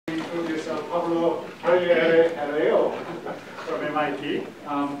Pablo Jarillo Herrero from MIT.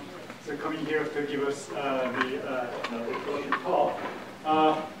 So coming here to give us the talk.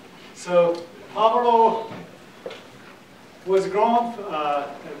 So Pablo was grown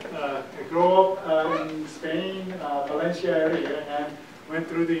up in Spain, Valencia area, and went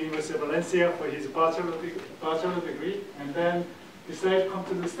through the University of Valencia for his bachelor degree, and then decided to come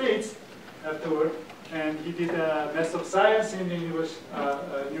to the States afterward. And he did a Master of Science in the University of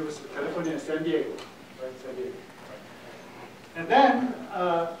California, San Diego. Right, San Diego. And then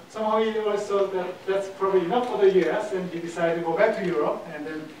somehow he also that's probably enough for the US, and he decided to go back to Europe. And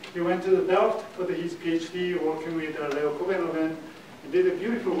then he went to the Delft for his PhD, working with Leo Kovelman. He did a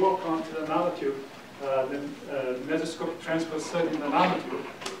beautiful work on the nanotube, the mesoscopic transport study in the nanotube,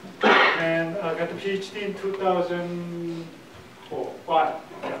 and got the PhD in 2005.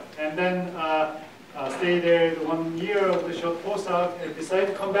 Yeah. And then stayed there 1 year of the short postdoc, and decided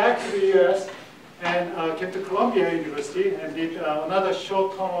to come back to the US and came to Columbia University and did another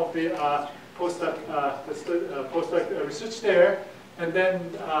short term of the postdoc research there. And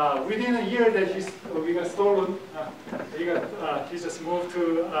then within a year that we got stolen, he just moved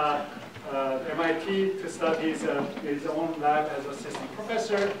to MIT to start his own lab as assistant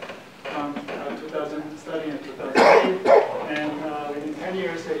professor. 2000, studying in 2008, and within 10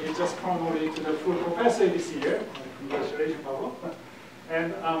 years, he just promoted to the full professor this year. Congratulations, Pablo.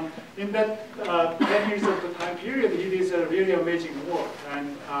 And in that 10 years of the time period, he did a really amazing work.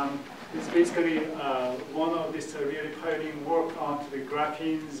 And it's basically one of this really pioneering work on the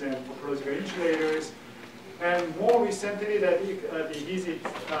graphenes and topological insulators. And more recently, that his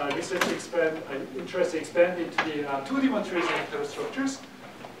research interest expanded into the 2D materials and heterostructures.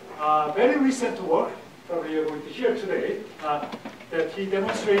 Very recent work, probably you're going to hear today, that he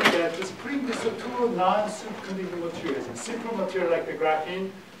demonstrated that just putting these two non-superconducting materials, a simple material like the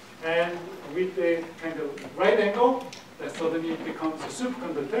graphene, and with a kind of right angle, that suddenly it becomes a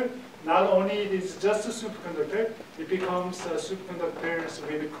superconductor. Not only it is just a superconductor, it becomes superconductors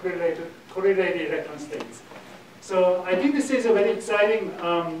with correlated electron states. So I think this is a very exciting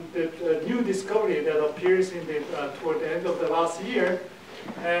new discovery that appears in toward the end of the last year.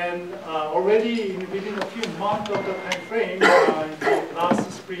 And already within a few months of the time frame,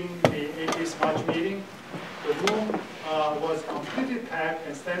 last spring, the APS March meeting, the room was completely packed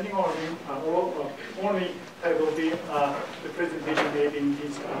and standing only that will be the presentation made in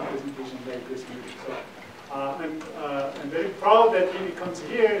his presentation like this meeting. So I'm very proud that he comes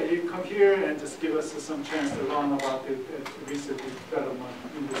here. He come here and just give us some chance to learn about the research development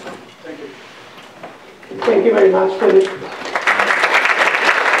in this field. Thank you. Thank you very much, Philip.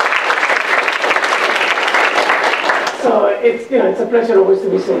 So it's a pleasure always to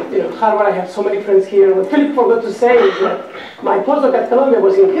visit Harvard. I have so many friends here. What Philip forgot to say is that my postdoc at Columbia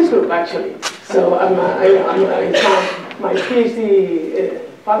was in his group actually. So it's my PhD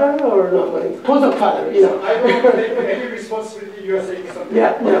father or no, postdoc father. I don't take any responsibility. You are saying something.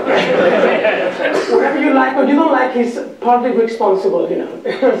 Yeah. Whatever you like or you don't like, he's partly responsible.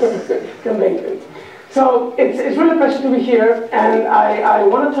 So it's really a pleasure to be here, and I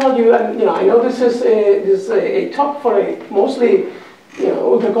want to tell you, and I know this is a talk for a mostly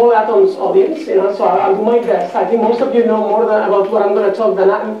ultra-cold atoms audience, so I'll do my best. I think most of you know more about what I'm going to talk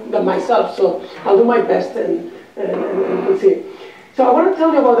than myself, so I'll do my best and we'll see. So I want to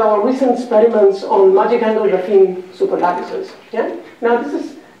tell you about our recent experiments on magic angle graphene superlattices. Yeah. Now this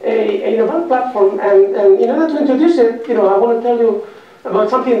is a novel platform, and in order to introduce it, I want to tell you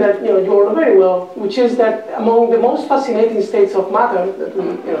about something that you all know very well, which is that among the most fascinating states of matter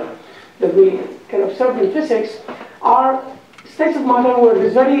that we can observe in physics are states of matter where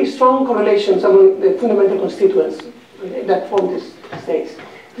there's very strong correlations among the fundamental constituents that form these states.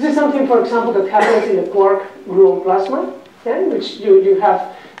 This is something, for example, that happens in the quark gluon plasma, which you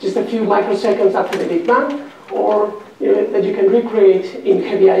have just a few microseconds after the Big Bang, or that you can recreate in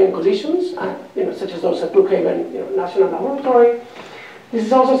heavy ion collisions, such as those at Brookhaven National Laboratory. This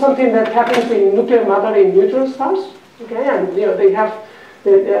is also something that happens in nuclear matter in neutron stars. Okay, and they have.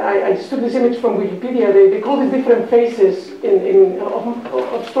 I just took this image from Wikipedia. They call these different phases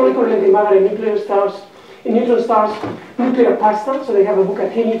of strongly correlated matter in nuclear stars. In neutron stars, nuclear pasta. So they have a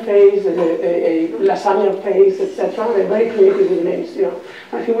Bucatini phase, a lasagna phase, etc. They're very creative with names.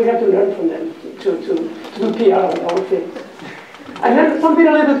 I think we have to learn from them to do PR on our things. And then something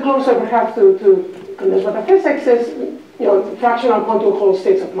a little bit closer, perhaps, to condensed matter physics is. Fractional quantum Hall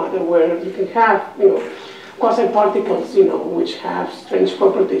states of matter where you can have, quasi-particles, which have strange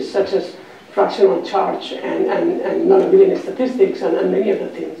properties such as fractional charge and non-abelian statistics and many other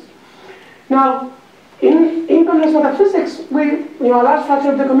things. Now, In impedance metaphysics, a large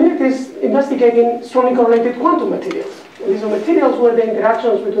fraction of the community is investigating strongly correlated quantum materials. And these are materials where the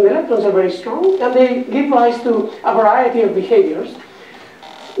interactions between electrons are very strong, and they give rise to a variety of behaviors.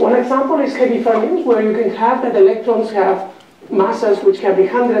 One example is heavy fermions, where you can have that electrons have masses which can be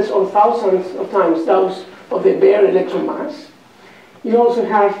hundreds or thousands of times those of the bare electron mass. You also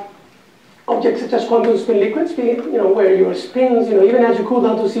have objects such as quantum spin liquids, where your spins, even as you cool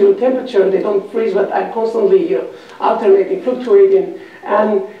down to 0 temperature, they don't freeze but are constantly alternating, fluctuating,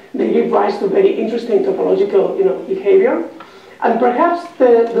 and they give rise to very interesting topological behavior. And perhaps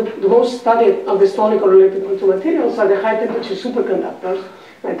the most studied of the strongly correlated quantum materials are the high temperature superconductors.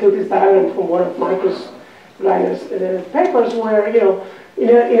 I took this diagram from one of Marcus Reiner's papers, where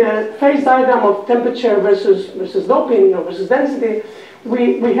in a phase diagram of temperature versus doping, versus density,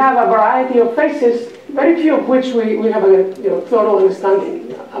 we have a variety of phases, very few of which we have a thorough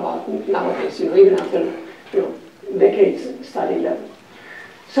understanding about nowadays, even after decades studying them.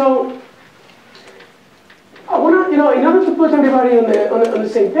 So I want to, in order to put everybody on the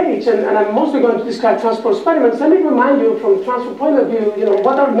same page, and I'm mostly going to describe transport experiments, let me remind you from the transport point of view,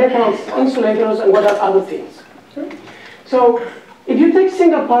 what are metals, insulators, and what are other things. Okay? So if you take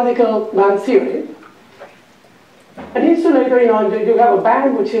single particle band theory, an insulator, you have a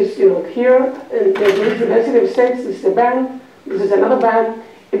band which is here, and there's the density of states. This is a band. This is another band.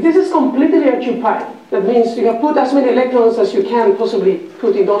 If this is completely occupied, that means you have put as many electrons as you can possibly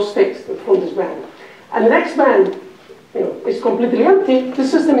put in those states that form this band. And the next band, is completely empty. The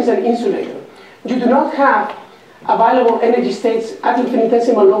system is an insulator. You do not have available energy states at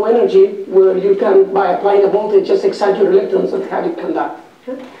infinitesimal low energy where you can, by applying a voltage, just excite your electrons and have it conduct.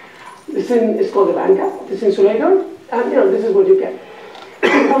 Okay? This thing is called a band gap, this insulator, and this is what you get.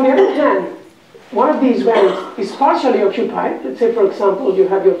 On the other hand, one of these bands is partially occupied. Let's say, for example, you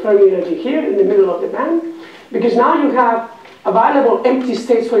have your Fermi energy here in the middle of the band, because now you have available empty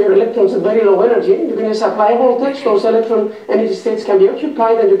states for your electrons at very low energy. You can just apply a voltage, those electron energy states can be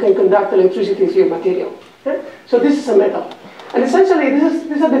occupied, and you can conduct electricity through your material. Okay? So this is a metal. And essentially,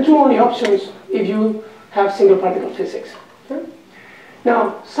 these are the two only options if you have single particle physics. Okay?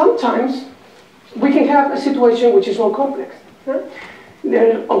 Now, sometimes we can have a situation which is more complex. Okay?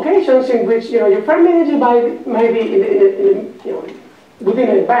 There are occasions in which your Fermi energy might be within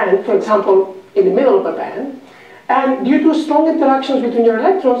a band, for example, in the middle of a band, and due to strong interactions between your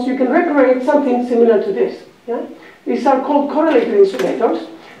electrons, you can recreate something similar to this. Yeah? These are called correlated insulators.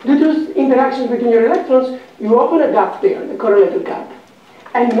 Due to interactions between your electrons, you open a gap there, the correlated gap,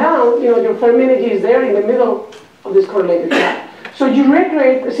 and now your Fermi energy is there in the middle of this correlated gap. So you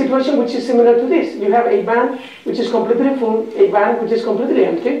recreate a situation which is similar to this. You have a band which is completely full, a band which is completely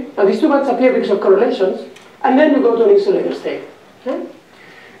empty. Now these two bands appear because of correlations, and then you go to an insulator state. Okay?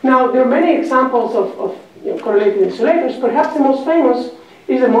 Now there are many examples of correlated insulators. Perhaps the most famous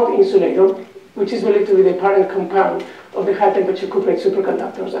is the mode insulator, which is believed to be the parent compound of the high temperature cuprate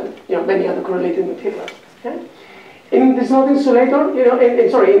superconductors and many other correlated materials. Okay? In this mode insulator,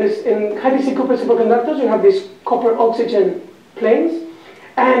 in high density cuprate superconductors, you have these copper oxygen planes,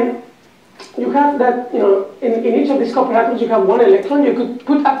 and you have that, in each of these copper atoms you have one electron. You could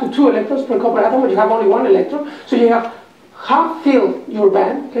put up to 2 electrons per copper atom, but you have only 1 electron. So you have half filled your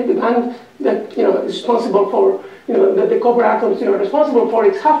band, okay? The band that is responsible for, that the copper atoms are responsible for,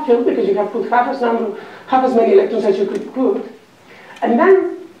 it's half filled because you have put half as many electrons as you could put. And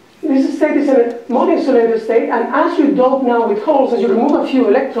then this state is a mode insulator state, and as you dope now with holes, as you remove a few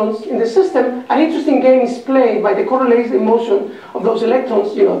electrons in the system, an interesting game is played by the correlated motion of those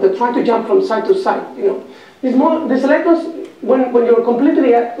electrons, that try to jump from side to side. These electrons, when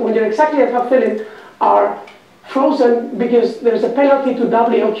you're exactly at half filling, are frozen because there's a penalty to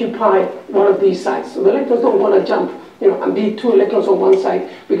doubly occupy one of these sides. So the electrons don't want to jump, and be 2 electrons on one side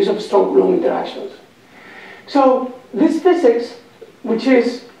because of strong Coulomb interactions. So this physics, which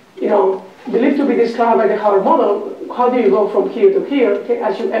is believed to be described by the Howard model, how do you go from here to here? Okay,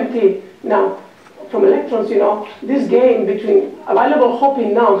 as you empty now from electrons, this game between available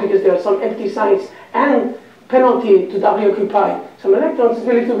hopping now because there are some empty sites and penalty to doubly occupy some electrons is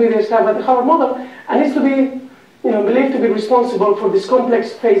believed to be described by the Howard model, and is to be believed to be responsible for this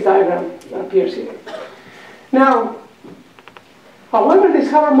complex phase diagram that appears here. Now, however,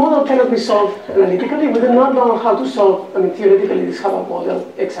 this Howard model cannot be solved analytically. We do not know how to solve, theoretically, this Howard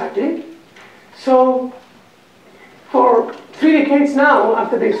model exactly. So, for 3 decades now,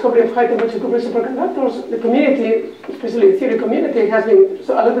 after the discovery of high temperature cuprate superconductors, the community, especially the theory community, has been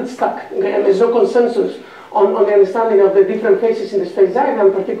a little bit stuck. Okay? And there's no consensus on the understanding of the different phases in this phase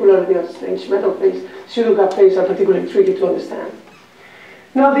diagram, particularly the strange metal phase, pseudogap phase are particularly tricky to understand.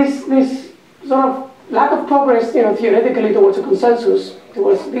 Now, this sort of lack of progress, theoretically towards a consensus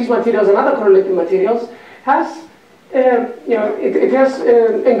towards these materials and other correlated materials has, it has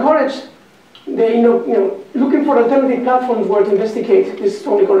encouraged the, looking for alternative platforms where to investigate these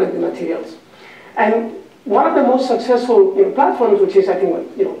strongly correlated materials. And one of the most successful platforms, which is, I think, what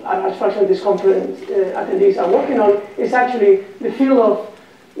a large fraction of this conference attendees are working on, is actually the field of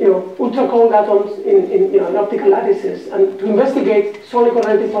ultra cold atoms in optical lattices, and to investigate strongly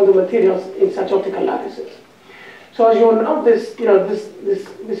correlated quantum materials in such optical lattices. So as you all know, this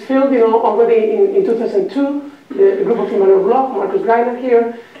field, already in 2002, the group of Immanuel Bloch, Marcus Greiner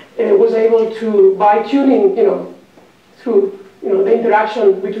here, was able to, by tuning, through the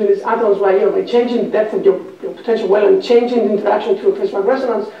interaction between these atoms by changing the depth of your potential well and changing the interaction through phase Mach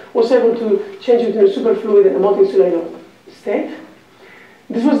resonance, was able to change it into a superfluid and a multi-insulator state.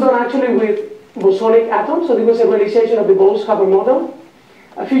 This was done actually with bosonic atoms, so this was a realization of the Bose-Hubbard model.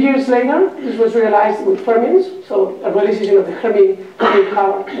 A few years later, this was realized with fermions, so a realization of the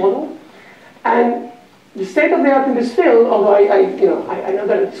Fermi-Hubbard model. And the state of the art in this field, although I know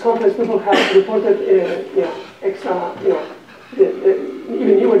that at this conference people have reported extra,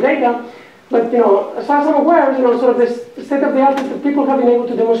 even newer data, but as far as I'm aware, sort of the state of the art is that people have been able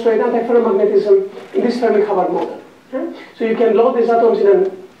to demonstrate antiferromagnetism in this Fermi-Hubbard model. Okay? So you can load these atoms in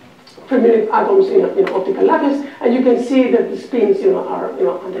fermionic atoms in an optical lattice, and you can see that the spins are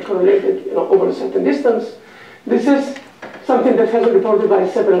anticorrelated over a certain distance. This is something that has been reported by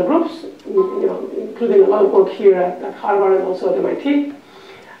several groups, including a lot of work here at Harvard and also at MIT.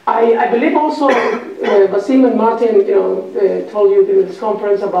 I believe also Basim and Martin told you during this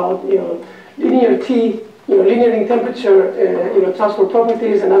conference about linear T, linear in temperature, transport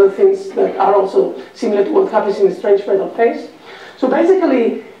properties and other things that are also similar to what happens in the strange metal phase. So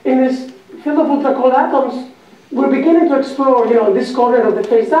basically, in this field of ultra cold atoms, we're beginning to explore this corner of the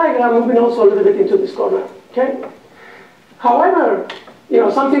phase diagram, moving also a little bit into this corner. Okay. However,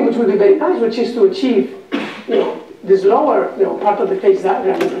 something which would be very nice, which is to achieve this lower part of the phase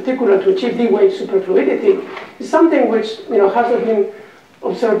diagram, in particular to achieve D-wave superfluidity, is something which hasn't been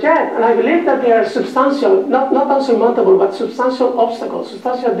observed yet. And I believe that there are substantial, not unsurmountable, but substantial obstacles,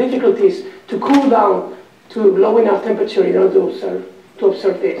 substantial difficulties to cool down to low enough temperature to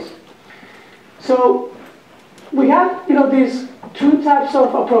observe this. So we have these two types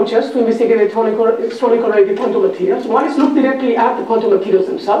of approaches to investigate the strongly correlated quantum materials. One is look directly at the quantum materials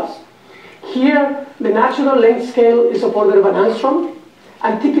themselves. Here, the natural length scale is of order of an angstrom,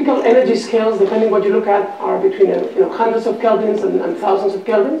 and typical energy scales, depending what you look at, are between hundreds of kelvins and thousands of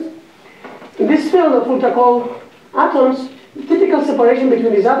kelvins. In this field of ultra-cold atoms, the typical separation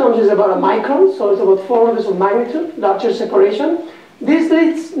between these atoms is about a micron, so it's about 4 orders of magnitude, larger separation. This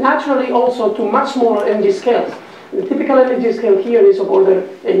leads naturally also to much smaller energy scales. The typical energy scale here is of order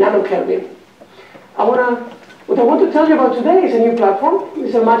a nanokelvin. What I want to tell you about today is a new platform.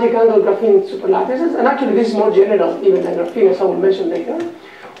 These are magic angle graphene superlattices, and actually this is more general even than graphene, as I will mention later,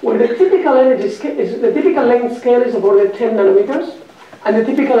 where the typical the typical length scale is of order 10 nanometers, and the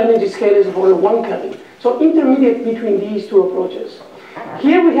typical energy scale is of order 1 Kelvin. So intermediate between these two approaches.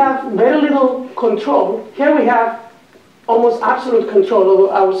 Here we have very little control. Here we have almost absolute control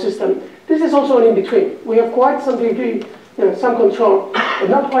over our system. This is also an in-between. We have quite some degree, some control, but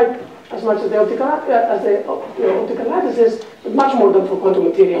not quite as much as the optical lattices, but much more than for quantum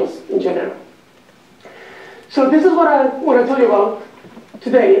materials in general. So this is what I want to tell you about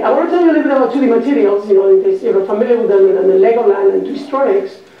today. I want to tell you a little bit about 2D materials, in case you're familiar with them, and the Legoland and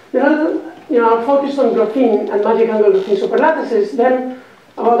twistronics. Then I'll focus on graphene and magic angle graphene superlattices, then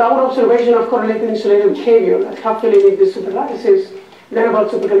about our observation of correlated insulated behavior that have affiliated these superlattices, then about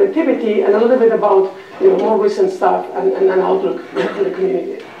superconductivity, and a little bit about more recent stuff and an outlook for the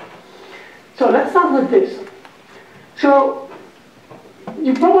community. So let's start with this. So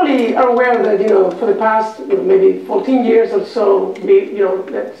you probably are aware that for the past maybe 14 years or so,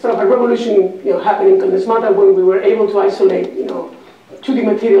 sort of a revolution happening on this matter when we were able to isolate 2D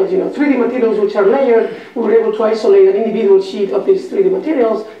materials, 3D materials which are layered. We were able to isolate an individual sheet of these 3D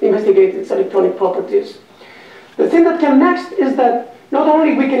materials, investigate its electronic properties. The thing that came next is that not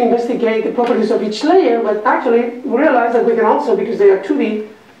only we can investigate the properties of each layer, but actually we realize that we can also, because they are 2D,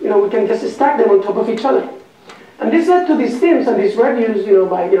 we can just stack them on top of each other. And this led to these themes and these reviews,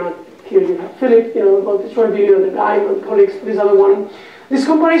 by, here you have Philip, about this review, and the guy, and colleagues, this other one. These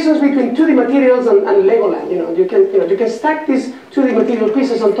comparisons between 2D materials and Legoland, you can stack these 2D material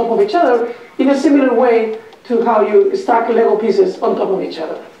pieces on top of each other in a similar way to how you stack Lego pieces on top of each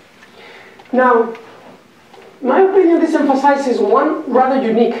other. Now, in my opinion, this emphasizes one rather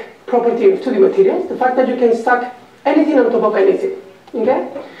unique property of 2D materials, the fact that you can stack anything on top of anything. Okay?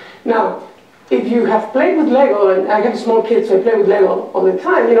 Now, if you have played with Lego, and I have small kids, so I play with Lego all the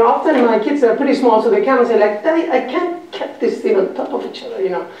time, you know, often my kids are pretty small, so they come and say like, Daddy, I can't get this thing on top of each other, you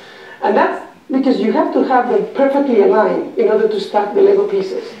know. And that's because you have to have them perfectly aligned in order to stack the Lego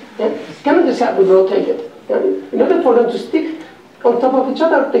pieces. Yeah? You cannot just have them rotated. Yeah? In order for them to stick on top of each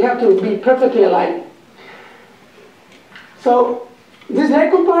other, they have to be perfectly aligned. So this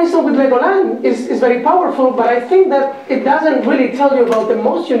leg comparison with Legoland is very powerful, but I think that it doesn't really tell you about the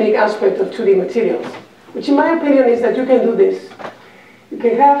most unique aspect of 2D materials, which in my opinion is that you can do this. You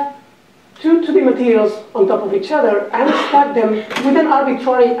can have two 2D materials on top of each other and stack them with an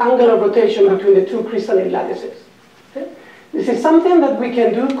arbitrary angle of rotation between the two crystalline lattices. Okay? This is something that we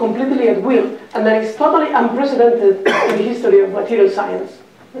can do completely at will, and that is totally unprecedented in the history of material science.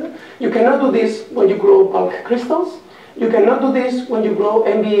 You cannot do this when you grow bulk crystals. You cannot do this when you grow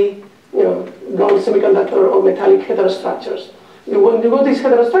MB, gold semiconductor or metallic heterostructures. When you grow these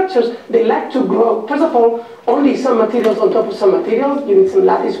heterostructures, they like to grow, first of all, only some materials on top of some materials. You need some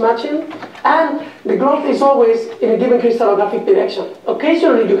lattice matching. And the growth is always in a given crystallographic direction.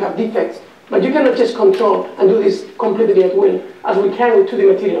 Occasionally you have defects, but you cannot just control and do this completely at will, as we can with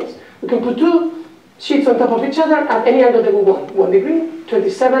 2D materials. We can put two sheets on top of each other at any angle that we want. 1 degree,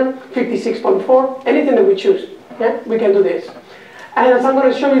 27, 56.4, anything that we choose. Yeah? We can do this. And as I'm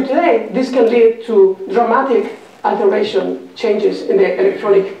going to show you today, this can lead to dramatic alteration changes in the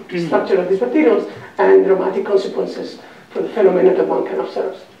electronic structure of these materials and dramatic consequences for the phenomena that one can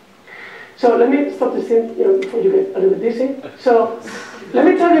observe. So let me stop this thing before you get a little bit dizzy. So let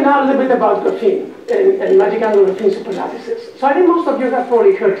me tell you now a little bit about graphene and magic angle graphene superlattices. So I think most of you have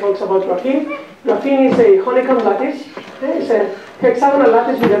probably heard talks about graphene. Graphene is a honeycomb lattice. It's a hexagonal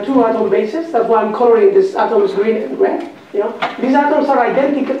lattice with a 2-atom basis. That's why I'm coloring these atoms green and red. These atoms are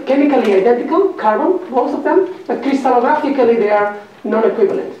identical, chemically identical, carbon, both of them, but crystallographically they are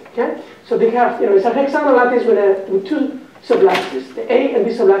non-equivalent. Okay? So they have, it's a hexagonal lattice with two sublattices, the A and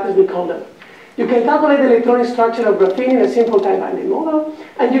B sublattice, we call them. You can calculate the electronic structure of graphene in a simple time-binding model,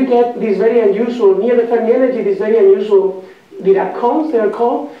 and you get these very unusual, near the Fermi energy, these very unusual Dirac cones, they are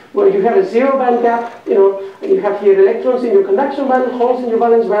called, where you have a zero band gap, and you have here electrons in your conduction band, holes in your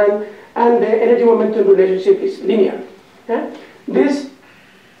valence band, and the energy-momentum relationship is linear. Okay? The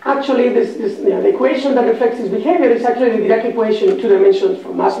equation that reflects this behavior is actually the Dirac equation in 2 dimensions for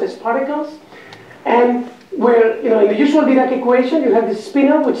massless particles. And where, in the usual Dirac equation, you have this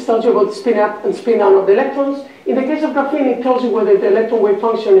spin-up, which tells you about the spin-up and spin-down of the electrons. In the case of graphene, it tells you whether the electron wave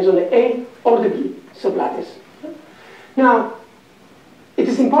function is on the A or the B sublattice. Now, it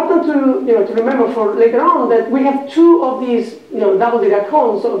is important to remember for later on that we have two of these double Dirac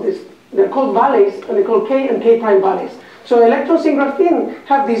cones of this. They're called valleys, and they're called K and K prime valleys. So electrons in graphene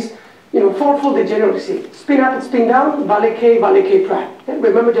have this fourfold degeneracy: spin up and spin down, valley K prime. Okay?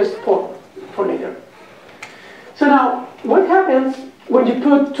 Remember just for later. So now, what happens when you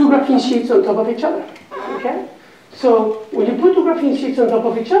put two graphene sheets on top of each other? Okay? So when you put two graphene sheets on top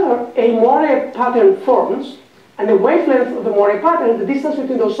of each other, a moire pattern forms. And the wavelength of the moire pattern, the distance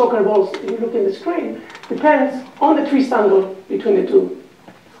between those soccer balls, if you look in the screen, depends on the twist angle between the two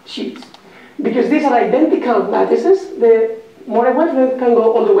sheets. Because these are identical lattices, the moire wavelength can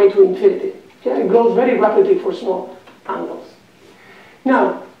go all the way to infinity. Okay? It grows very rapidly for small angles.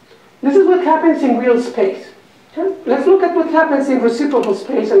 Now, this is what happens in real space. Okay? Let's look at what happens in reciprocal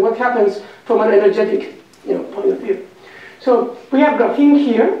space and what happens from an energetic point of view. So we have graphene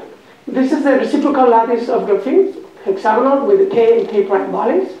here. This is the reciprocal lattice of graphene, hexagonal with the K and K prime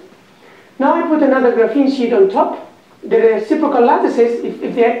valleys. Now I put another graphene sheet on top. The reciprocal lattices,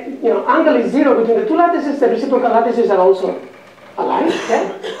 if the angle is 0 between the two lattices, the reciprocal lattices are also aligned.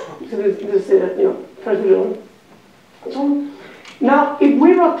 Okay? So this first little one. So now, if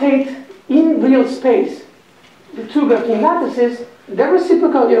we rotate in real space the two graphene lattices, the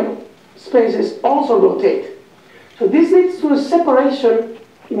reciprocal spaces also rotate. So this leads to a separation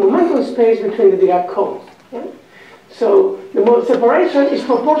in momentum space between the Dirac cones. Okay? So the separation is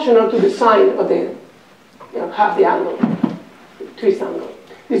proportional to the sign of the half the angle, twist angle.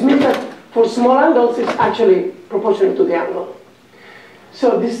 This means that for small angles, it's actually proportional to the angle.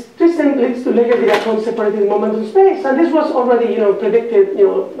 So this twisting leads to layer Dirac cones separated in momentum space, and this was already predicted a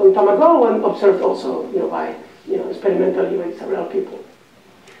long time ago and observed also by experimentally by several people.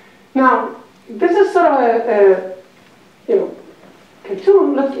 Now this is sort of a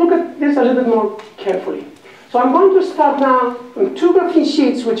cartoon. Let's look at this a little bit more carefully. So I'm going to start now on two graphene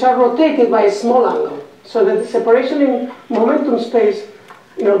sheets which are rotated by a small angle, so that the separation in momentum space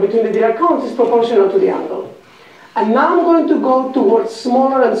between the Dirac cones is proportional to the angle. And now I'm going to go towards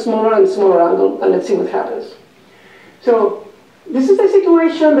smaller and smaller and smaller angle, and let's see what happens. So this is the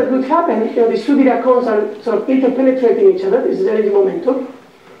situation that would happen, these two Dirac cones are sort of interpenetrating each other, this is energy momentum,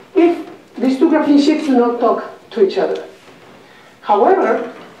 if these two graphene sheets do not talk to each other.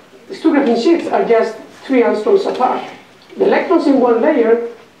 However, these two graphene sheets are just 3 angstroms apart. The electrons in one layer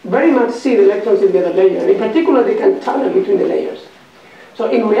very much see the electrons in the other layer. In particular, they can tunnel between the layers. So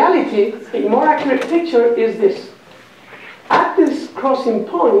in reality, a more accurate picture is this. At this crossing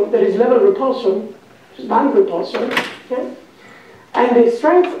point, there is level repulsion, band repulsion, okay? And the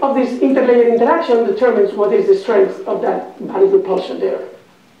strength of this interlayer interaction determines what is the strength of that band repulsion there.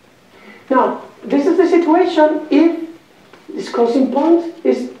 Now, this is the situation if this crossing point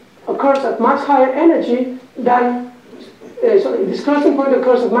occurs at much higher energy than, this crossing point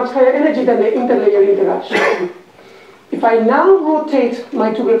occurs at much higher energy than the interlayer interaction. If I now rotate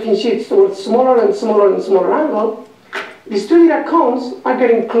my two graphene sheets towards smaller and smaller and smaller angle, these two Dirac cones are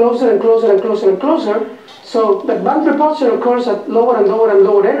getting closer and closer and closer and closer, so that band repulsion occurs at lower and lower and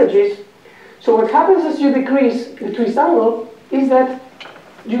lower energies. So what happens as you decrease the twist angle is that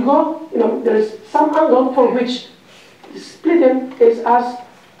you go, there is some angle for which the splitting is as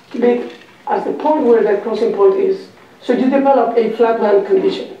big as the point where that crossing point is. So you develop a flat band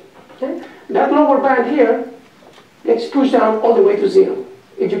condition. Okay? That lower band here gets pushed down all the way to 0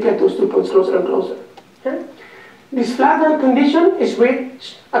 if you get those 2 points closer and closer. Okay? This flat band condition is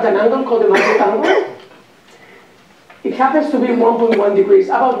reached at an angle called the magic angle. It happens to be 1.1 degrees,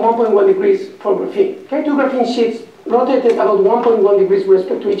 about 1.1 degrees for graphene. Okay? Two graphene sheets rotated about 1.1 degrees with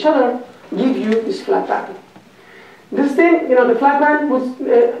respect to each other give you this flat band. This thing, the flat band was,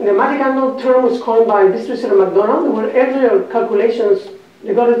 the magic angle term was coined by Bistritzer and McDonald. There were earlier calculations,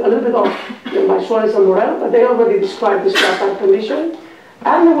 they got it a little bit off by Suarez and Morel, but they already described this flat band condition.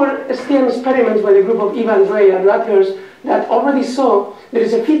 And there were STM experiments by the group of Ivan Ray and Rutgers that already saw there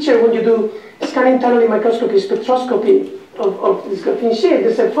is a feature when you do scanning tunneling microscopy spectroscopy of this graphene sheet.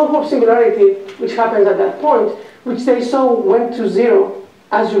 There's a Fock-Hope singularity which happens at that point, which they saw went to 0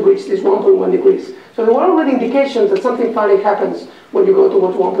 as you reach this 1.1 degrees. So there were already indications that something funny happens when you go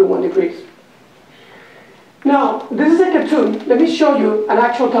towards 1.1 degrees. Now, this is a cartoon. Let me show you an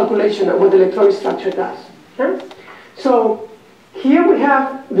actual calculation of what the electronic structure does. Okay? So here we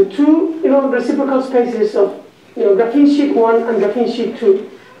have the two reciprocal spaces of graphene sheet 1 and graphene sheet 2.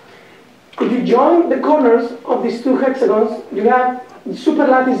 If you join the corners of these two hexagons, you have the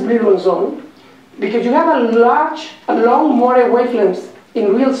superlattice Brillouin zone, because you have a long Moire wavelength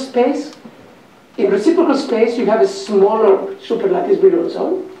in real space. In reciprocal space, you have a smaller superlattice Brillouin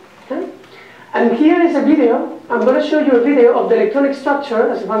zone. Okay? And here is a video. I'm going to show you a video of the electronic structure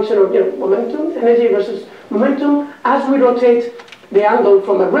as a function of momentum, energy versus momentum, as we rotate the angle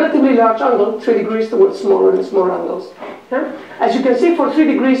from a relatively large angle, 3 degrees, towards smaller and smaller angles. Okay? As you can see, for 3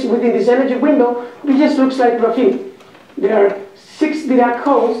 degrees within this energy window, it just looks like graphene. There are 6 Dirac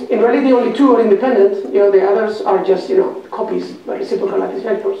cones. In reality, only 2 are independent. The others are just copies by reciprocal lattice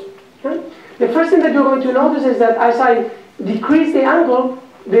vectors. Okay? The first thing that you're going to notice is that as I decrease the angle,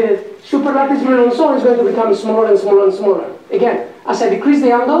 the superlattice Brillouin zone is going to become smaller and smaller and smaller. Again, as I decrease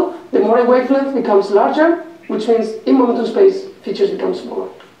the angle, the Moire wavelength becomes larger, which means in momentum space, features become smaller.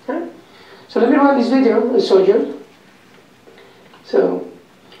 Okay? So let me run this video and show you. So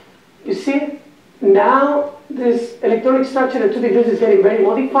you see, now this electronic structure at 2 degrees is getting very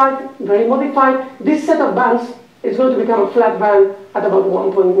modified, very modified. This set of bands is going to become a flat band at about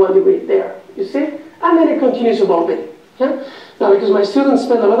 1.1 degree there, you see? And then it continues evolving. Okay? Now, because my students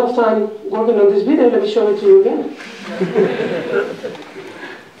spend a lot of time working on this video, let me show it to you again.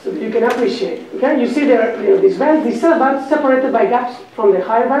 So that you can appreciate. Okay? You see there, these bands, these set of bands separated by gaps from the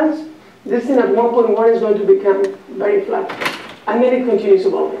higher bands. This thing at 1.1 is going to become very flat. And then it continues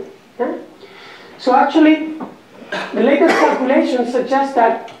evolving. Okay? So actually, the latest calculations suggest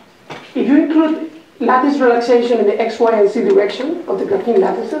that if you include lattice relaxation in the X, Y, and Z direction of the graphene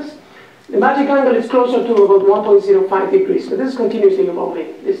lattices, the magic angle is closer to about 1.05 degrees. But this is continuously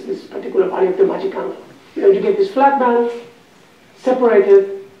evolving, this particular value of the magic angle. You get this flat band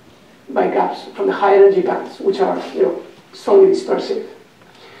separated by gaps from the high energy bands, which are strongly dispersive.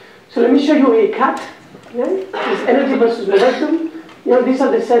 So let me show you a cut. Okay? This energy versus momentum. These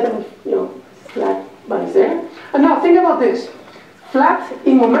are the set of flat bands there. And now think about this. Flat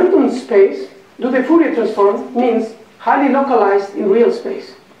in momentum space, do the Fourier transform, means highly localized in real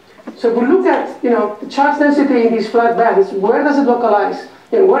space. So if we look at the charge density in these flat bands, where does it localize?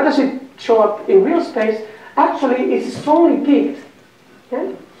 Where does it show up in real space? Actually, it's strongly peaked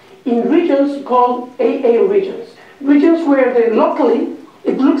in regions called AA regions. Regions where locally,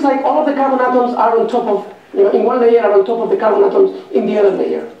 it looks like all of the carbon atoms are on top of, in one layer are on top of the carbon atoms in the other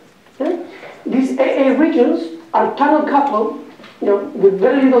layer. Okay? These AA regions are tunnel coupled with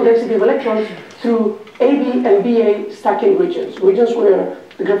very little density of electrons through AB and BA stacking regions where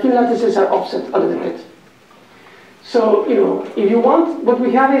the graphene lattices are offset a little bit. So, if you want, what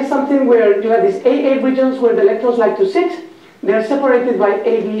we have is something where you have these AA regions where the electrons like to sit. They're separated by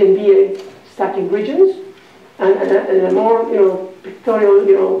AB and BA stacking regions. And in a more,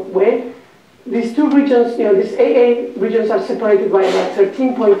 pictorial, way, these two regions, these AA regions are separated by about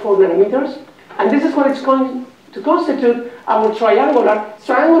 13.4 nanometers. And this is what it's going to constitute our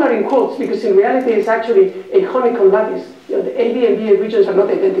triangular in quotes, because in reality it's actually a honeycomb lattice. The AB and BA regions are not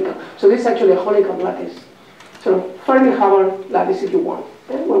identical. So this is actually a honeycomb lattice. So Fermi-Hubbard lattice if you want,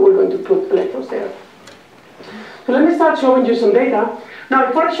 where we're going to put electrons there. So let me start showing you some data. Now,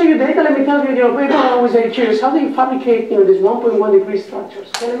 before I show you data, let me tell you, people are always very curious. How do you fabricate, these 1.1 degree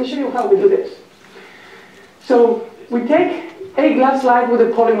structures? So let me show you how we do this. So we take a glass slide with a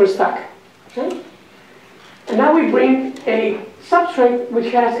polymer stack. Okay? And now we bring a substrate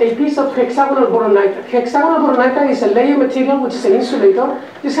which has a piece of hexagonal boron nitride. Hexagonal boron nitride is a layer material which is an insulator.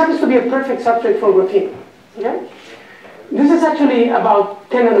 This happens to be a perfect substrate for graphene. Okay? This is actually about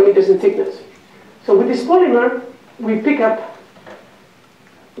 10 nanometers in thickness. So with this polymer, we pick up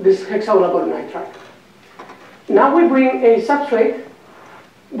this hexagonal boron nitride. Now we bring a substrate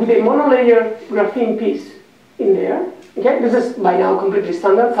with a monolayer graphene piece in there. Okay? This is by now completely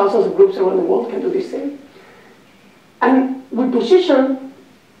standard. Thousands of groups around the world can do this thing. And we position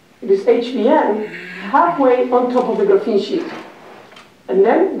this HBM halfway on top of the graphene sheet. And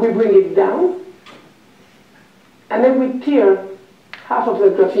then we bring it down. And then we tear half of the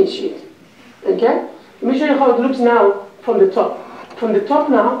graphene sheet. Okay? Let me show you how it looks now from the top. From the top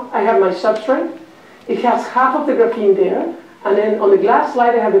now, I have my substrate. It has half of the graphene there. And then on the glass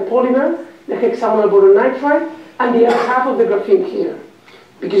slide, I have the polymer, the hexagonal boron nitride, and the other half of the graphene here.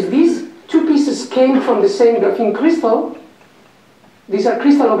 Because these two pieces came from the same graphene crystal, these are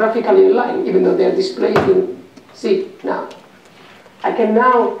crystallographically aligned, even though they are displayed in C now. I can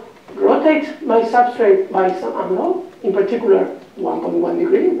now rotate my substrate by some angle, in particular 1.1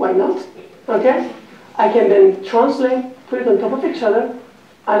 degree, why not? Okay? I can then translate, put it on top of each other,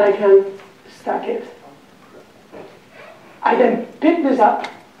 and I can stack it. I then pick this up,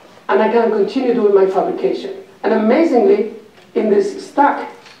 and I can continue doing my fabrication. And amazingly, in this stack,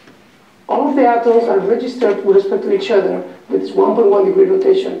 all of the atoms are registered with respect to each other with this 1.1 degree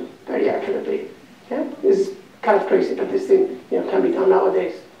rotation very accurately. Okay? This is kind of crazy that this thing can be done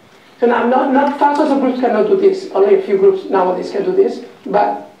nowadays. So now, not thousands of groups cannot do this. Only a few groups nowadays can do this.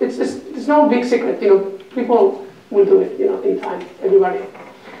 But it's no big secret. People will do it. In time. Everybody.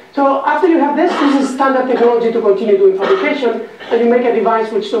 So after you have this is standard technology to continue doing fabrication, and you make a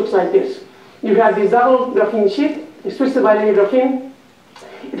device which looks like this. You have this double graphene sheet. It's twisted bilayer graphene.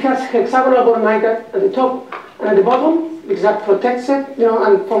 It has hexagonal boron nitride at the top and at the bottom, because that protects it,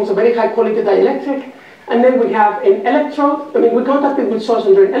 and forms a very high quality dielectric. And then we have an electrode. We contact it with source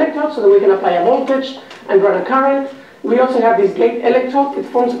and drain electrodes so that we can apply a voltage and run a current. We also have this gate electrode. It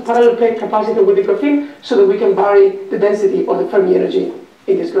forms a parallel plate capacitor with the graphene so that we can vary the density or the Fermi energy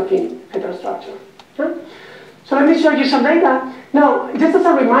in this graphene heterostructure. Okay? So let me show you some data. Now, just as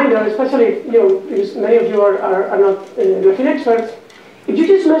a reminder, especially because many of you are not graphene experts, if you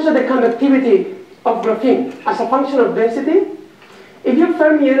just measure the conductivity of graphene as a function of density, if your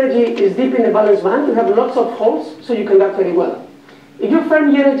Fermi energy is deep in the valence band, you have lots of holes, so you conduct very well. If your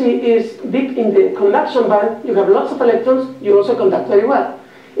Fermi energy is deep in the conduction band, you have lots of electrons, you also conduct very well.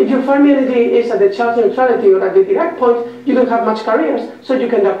 If your Fermi energy is at the charge neutrality or at the Dirac point, you don't have much carriers, so you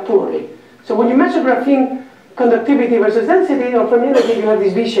conduct poorly. So when you measure graphene conductivity versus density or Fermi energy, you have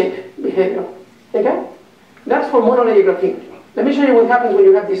this V-shaped behavior. Okay? That's for monolayer graphene. Let me show you what happens when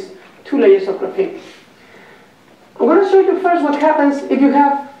you have these two layers of graphene. I'm going to show you first what happens if you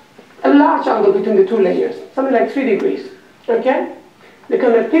have a large angle between the two layers, something like 3 degrees. Okay? The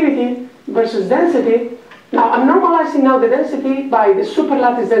conductivity versus density. Now, I'm normalizing now the density by the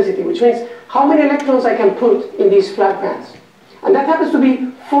superlattice density, which means how many electrons I can put in these flat bands. And that happens to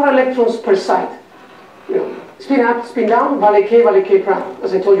be 4 electrons per side. Spin up, spin down, valley K prime,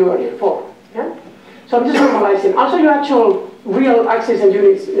 as I told you earlier, 4. Yeah? So I'm just normalizing. I'll show you actual real axes and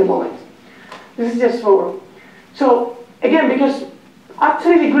units in a moment. This is just for. So again, because at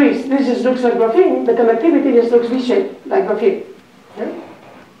 3 degrees, this just looks like graphene, the conductivity just looks V-shaped, like graphene. Yeah?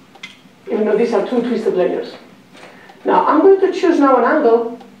 Even though these are 2 twisted layers. Now, I'm going to choose now an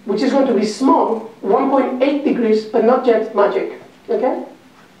angle which is going to be small, 1.8 degrees, but not yet magic. Okay?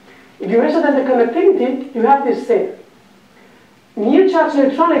 If you measure then the conductivity, you have this thing. Near charge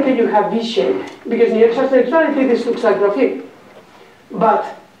neutrality, you have V-shape, because near charge neutrality, this looks like graphene.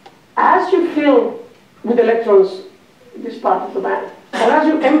 But as you fill with electrons this part of the band. Or as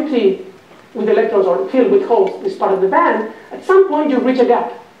you empty with electrons or fill with holes this part of the band, at some point you reach a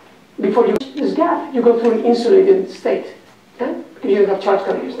gap. Before you reach this gap, you go through an insulated state, okay? Because you don't have charge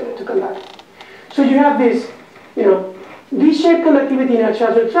carriers there to conduct. So you have this, V-shaped conductivity in a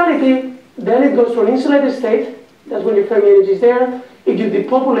charge neutrality, then it goes to an insulated state. That's when your Fermi energy is there. If you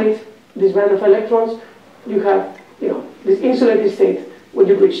depopulate this band of electrons, you have, this insulated state when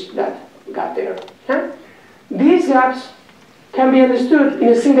you reach that gap there. Okay? These gaps can be understood in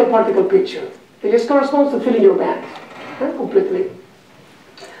a single particle picture. It just corresponds to filling your band, okay, completely.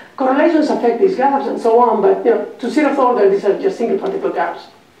 Correlations affect these gaps and so on, but to zeroth order, these are just single particle gaps.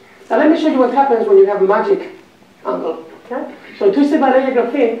 Now let me show you what happens when you have a magic angle. Okay? So twisted bilayer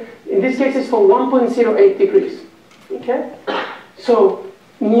graphene, in this case, is for 1.08 degrees. Okay? So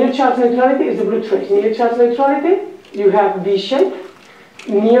near charge neutrality is the blue trace. Near charge neutrality, you have V shape.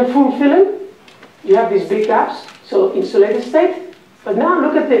 Near full filling, you have these big gaps, so insulated state. But now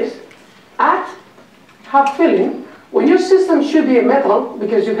look at this. At half filling, when your system should be a metal,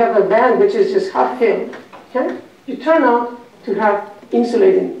 because you have a band which is just half filled, okay, you turn out to have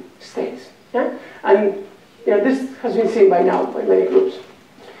insulating states. Okay? And this has been seen by now by many groups.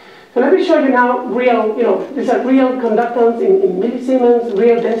 So let me show you now real, these are real conductance in millisiemens,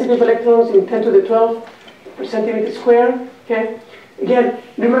 real density of electrons in 10 to the 12 per centimeter square. Okay? Again,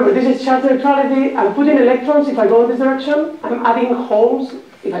 remember, this is charge neutrality. I'm putting electrons if I go in this direction. I'm adding holes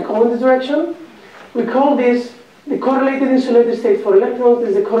if I go in this direction. We call this the correlated insulated state for electrons. This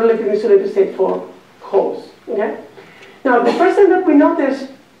is the correlated insulated state for holes. Okay? Now, the first thing that we notice,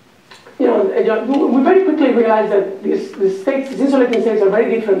 we very quickly realized that these insulating states are very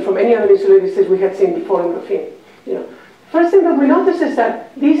different from any other insulated states we had seen before in graphene. First thing that we notice is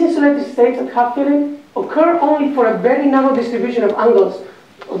that these insulated states at half filling occur only for a very narrow distribution of angles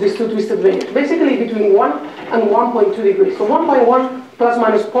of these two twisted layers, basically between 1 and 1.2 degrees. So 1.1 plus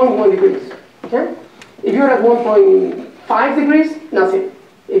minus 0.1 degrees. Okay? If you're at 1.5 degrees, nothing.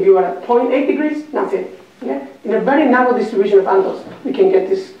 If you are at 0.8 degrees, nothing. Okay? In a very narrow distribution of angles, we can get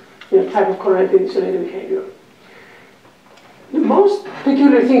this type of correlated insulated behavior. The most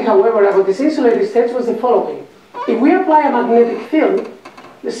peculiar thing, however, about these insulated states was the following. If we apply a magnetic field,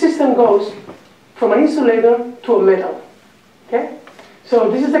 the system goes from an insulator to a metal. Okay?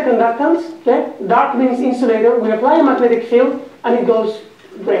 So this is the conductance. Okay? Dark means insulator. We apply a magnetic field and it goes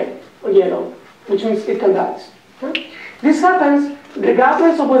red or yellow, which means it conducts. Okay? This happens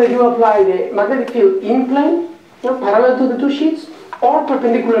regardless of whether you apply the magnetic field in plane, parallel to the two sheets, or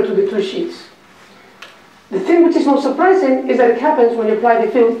perpendicular to the two sheets. The thing which is most surprising is that it happens when you apply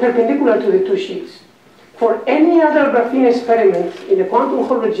the field perpendicular to the two sheets. For any other graphene experiment in the quantum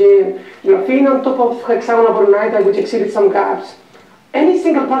Hall regime, graphene on top of hexagonal boronite which exceeded some gaps, any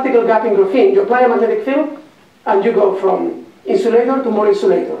single particle gap in graphene, you apply a magnetic field and you go from insulator to more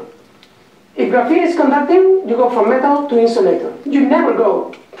insulator. If graphene is conducting, you go from metal to insulator. You never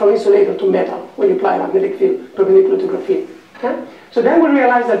go from insulator to metal when you apply a magnetic field perpendicular to graphene. Okay? So then we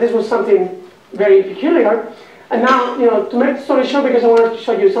realized that this was something very peculiar. And now, to make the story short, because I wanted to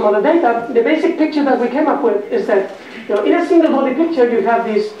show you some other data, the basic picture that we came up with is that, in a single body picture, you have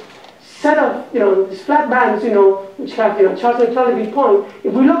this set of, these flat bands, which have, charge neutrality point.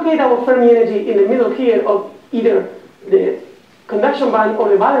 If we locate our Fermi energy in the middle here of either the conduction band or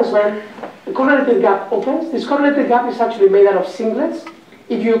the valence band, the correlated gap opens. This correlated gap is actually made out of singlets.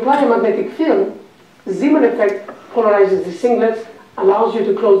 If you apply a magnetic field, the Zeeman effect polarizes the singlets, allows you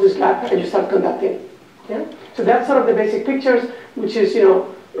to close this gap, and you start conducting. Yeah? So that's sort of the basic pictures, which is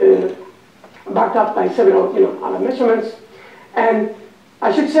backed up by several other measurements. And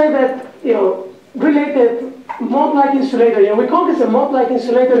I should say that related mode-like insulator. We call this a mode-like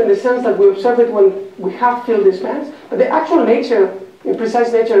insulator in the sense that we observe it when we have filled these bands. But the actual nature,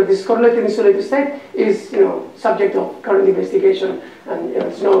 precise nature of this correlated insulated state is subject of current investigation, and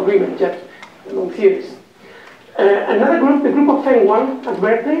there's no agreement yet among theories. Another group, the group of FEN1 at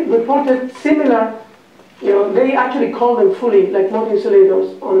Berkeley, reported similar. They actually call them fully like mode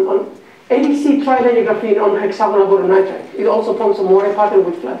insulators on ADC trilayer graphene on hexagonal boronitride. It also forms a Moire pattern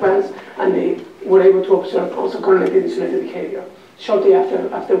with flat bands, and they were able to observe also correlated insulated behavior shortly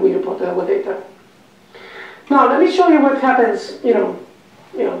after we reported our data. Now let me show you what happens, if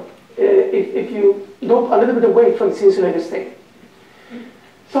you go a little bit away from this insulated state.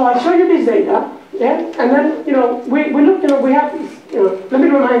 So I'll show you this data, yeah, and then we look, we have this, let me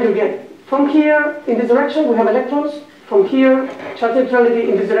remind you again. From here in this direction we have electrons. From here, charge neutrality,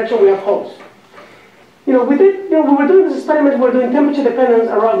 in this direction we have holes. We were doing this experiment, we were doing temperature dependence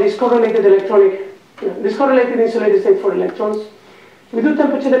around this correlated electronic, this correlated insulated state for electrons. We do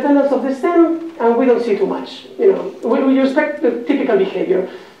temperature dependence of this thing, and we don't see too much. We expect the typical behavior.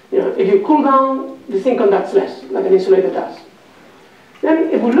 If you cool down, the thing conducts less, like an insulator does. Then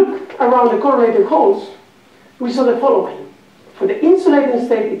if we look around the correlated holes, we saw the following. For the insulating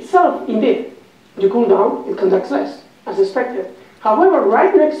state itself, indeed, you cool down, it conducts less, as expected. However,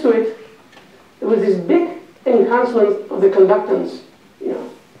 right next to it, there was this big enhancement of the conductance,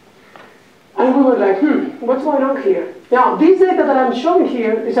 And we were like, what's going on here? Now, these data that I'm showing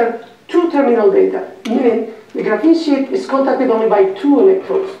here, these are two-terminal data, meaning the graphene sheet is contacted only by 2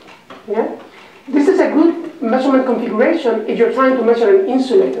 electrodes. Yeah? This is a good measurement configuration if you're trying to measure an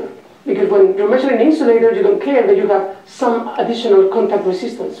insulator. Because when you're measuring an insulator, you don't care that you have some additional contact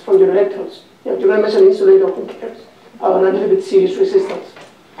resistance from your electrodes. You're going to measure an insulator, who cares? Or a little bit series resistance.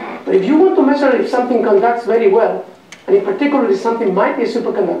 But if you want to measure if something conducts very well, and in particular if something might be a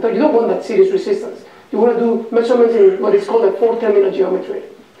superconductor, you don't want that series resistance. You want to do measurements in what is called a 4-terminal geometry.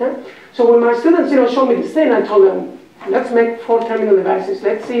 Okay? So when my students show me this thing, I told them, let's make 4-terminal devices.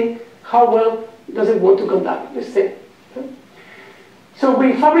 Let's see how well does it want to conduct this thing. Okay? So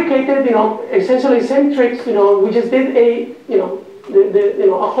we fabricated, essentially same tricks. We just did a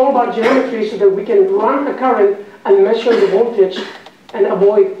whole bar geometry so that we can run a current and measure the voltage and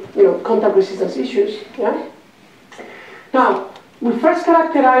avoid, contact resistance issues. Yeah. Now, we first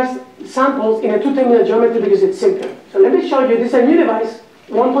characterized samples in a 2-terminal geometry because it's simpler. So let me show you. This is a new device,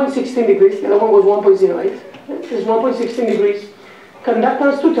 1.16 degrees. The other one was 1.08. This is 1.16 degrees.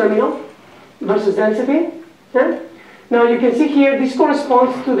 Conductance 2-terminal versus density. Yeah. Now you can see here, this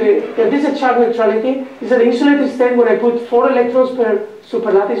corresponds to this is a charge neutrality. This is an insulated state when I put 4 electrons per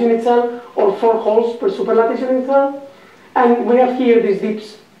superlattice unit cell or 4 holes per superlattice unit cell. And we have here these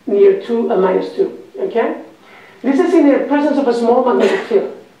dips near 2 and minus 2. Okay? This is in the presence of a small magnetic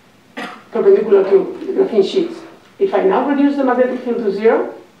field, perpendicular to the graphene sheets. If I now reduce the magnetic field to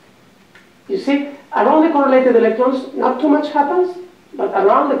 0, you see, around the correlated electrons, not too much happens, but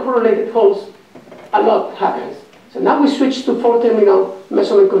around the correlated holes, a lot happens. So now we switch to 4-terminal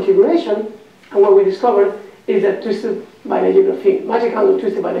measurement configuration, and what we discovered is that twisted bilayer graphene, magic handle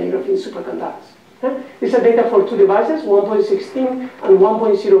twisted bilayer graphene superconducts. Okay? These are data for 2 devices, 1.16 and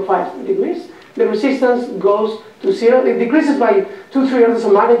 1.05 degrees. The resistance goes to 0. It decreases by 2-3 orders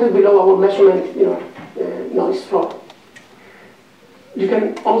of magnitude below our measurement, noise floor. You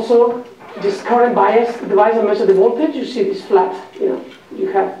can also just current bias device and measure the voltage. You see this flat. You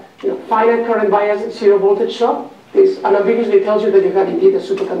have finite current bias, 0 voltage shock. This unambiguously tells you that you have indeed a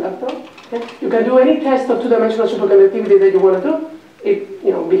superconductor. Okay? You can do any test of 2-dimensional superconductivity that you want to do. It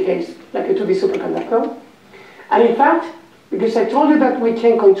behaves like a 2D superconductor. And in fact, because I told you that we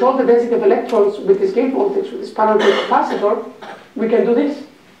can control the density of electrons with this gate voltage, with this parallel capacitor, we can do this.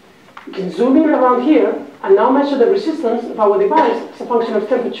 We can zoom in around here and now measure the resistance of our device as a function of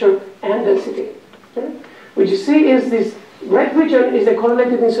temperature and density. Okay? What you see is this red region is the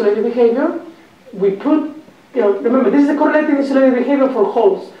correlated insulated behavior. We put, remember, this is the correlated insulated behavior for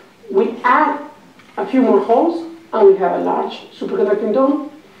holes. We add a few more holes and we have a large superconducting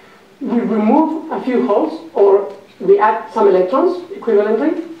dome. We remove a few holes, or we add some electrons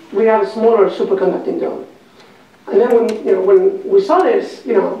equivalently, we have a smaller superconducting dome. And then when we saw this,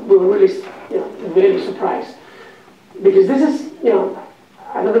 we were really, really surprised. Because this is,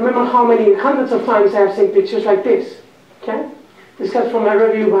 I don't remember how many hundreds of times I have seen pictures like this. Okay? This comes from a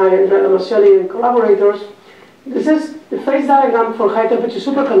review by Andrea Marcelli and collaborators. This is the phase diagram for high temperature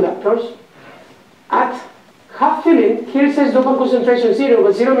superconductors at half filling. Here it says dopant concentration 0,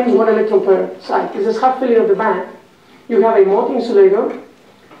 but 0 means 1 electron per side. This is half filling of the band. You have a mode insulator,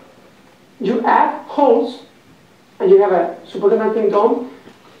 you add holes, and you have a superconducting dome.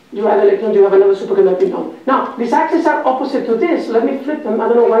 You add electrons, you have another superconducting dome. Now, these axes are opposite to this. Let me flip them. I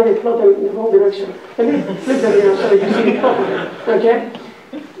don't know why they plot them in the wrong direction. Let me flip them so that you see it properly. Okay?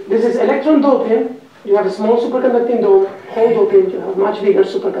 This is electron doping. You have a small superconducting dome. Hole doping, you have a much bigger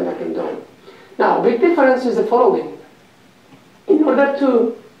superconducting dome. Now, big difference is the following. In order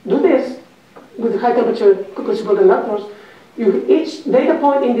to do this, with high temperature superconductors, each data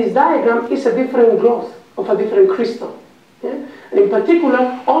point in this diagram is a different growth of a different crystal. Yeah? And in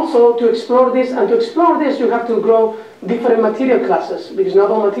particular, also to explore this, you have to grow different material classes, because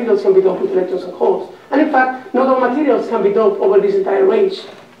not all materials can be doped with electrons and holes. And in fact, not all materials can be doped over this entire range,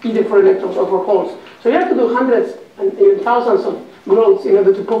 either for electrons or for holes. So you have to do hundreds and even thousands of growths in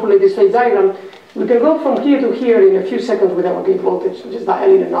order to populate this phase diagram. We can go from here to here in a few seconds with our gate voltage, just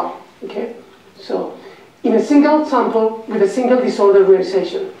dialing it up. Okay? So, in a single sample with a single disorder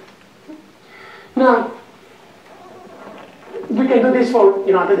realization. Now, we can do this for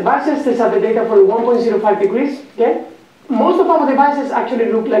the devices. These are the data for 1.05 degrees. Okay, most of our devices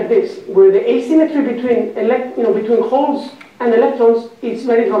actually look like this, where the asymmetry between, between holes and electrons is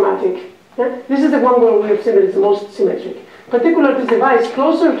very dramatic. Yeah? This is the one where we have seen that it's the most symmetric. Particularly this device,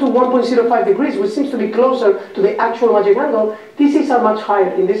 closer to 1.05 degrees, which seems to be closer to the actual magic angle, TCs are much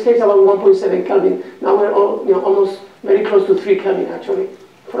higher. In this case, about 1.7 Kelvin. Now we're almost very close to 3 Kelvin, actually,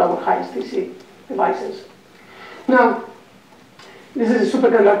 for our highest TC devices. Now, this is a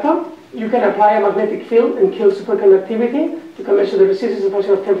superconductor. You can apply a magnetic field and kill superconductivity. You can measure the resistance as a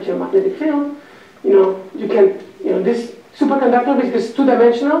function of temperature and magnetic field. This superconductor, because it's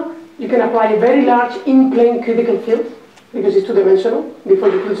two-dimensional, you can apply a very large in-plane critical field, because it's two-dimensional, before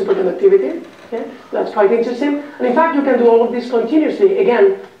you kill superconductivity. Okay? That's quite interesting. And in fact, you can do all of this continuously,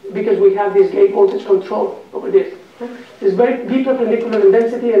 again, because we have this gate voltage control over this. Okay? It's very deep perpendicular in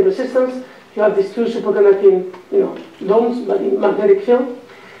density and resistance. You have these two superconducting, domes, but in magnetic field.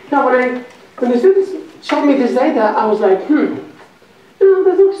 Now, when the students showed me this data, I was like,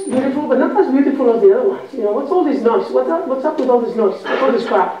 this looks beautiful, but not as beautiful as the other ones. What's all this noise? What's up with all this noise? What's all this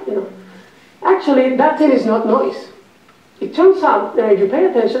crap? Actually, that thing is not noise. It turns out that if you pay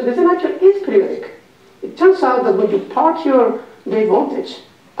attention, this actually is periodic. It turns out that when you park your gate voltage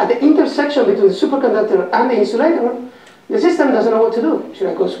at the intersection between the superconductor and the insulator, the system doesn't know what to do. Should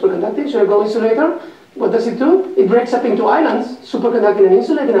I go superconducting? Should I go insulator? What does it do? It breaks up into islands, superconducting and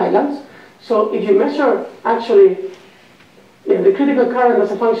insulating islands. So if you measure actually the critical current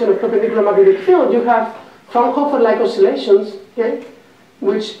as a function of perpendicular magnetic field, you have Fraunhofer-like oscillations, okay,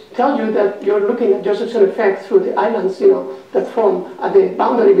 which tell you that you're looking at Jefferson effect through the islands, that form at the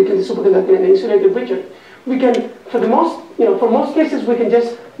boundary between the superconducting and the insulated region. We can, for most cases, we can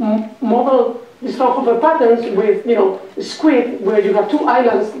just model these Fraunhofer patterns with, a squid where you have two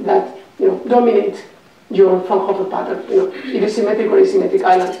islands that, dominate your Fraunhofer pattern, either symmetric or asymmetric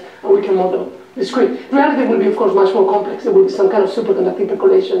islands, and we can model the squid. Reality will be, of course, much more complex. There will be some kind of superconducting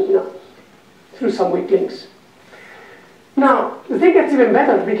percolation, through some weak links. Now, the thing gets even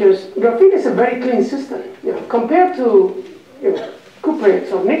better because graphene is a very clean system. Compared to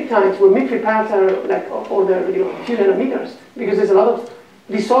cuprates or pnictines, where mid-free paths are like order a few nanometers, because there's a lot of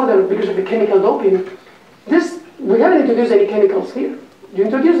disorder because of the chemical doping. We haven't introduced any chemicals here. You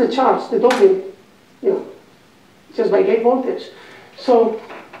introduce the charge, the doping, just by gate voltage. So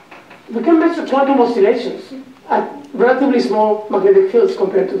we can measure quantum oscillations at relatively small magnetic fields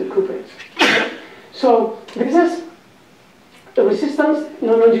compared to the cuprates. So this is the resistance,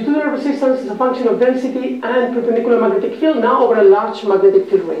 longitudinal resistance is a function of density and perpendicular magnetic field, now over a large magnetic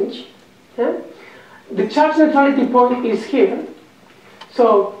field range. Okay? The charge neutrality point is here.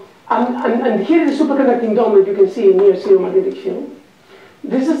 So, and here is the superconducting dome that you can see near zero magnetic field.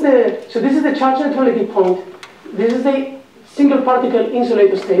 This is the charge neutrality point. This is the single particle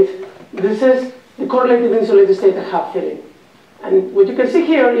insulator state. This is the correlated insulator state at half filling. And what you can see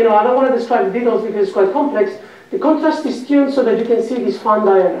here, I don't want to describe the details because it's quite complex. The contrast is tuned so that you can see this fan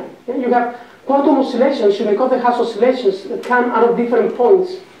diagram. Okay? You have quantum oscillations, Shunikov has oscillations that come out of different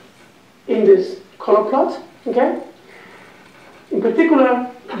points in this color plot. Okay? In particular,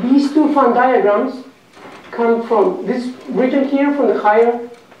 these two fan diagrams come from this region here, from the higher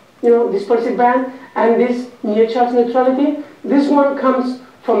dispersive band, and this near charge neutrality. This one comes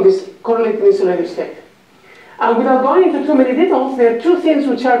from this correlated insulator state. And without going into too many details, there are two things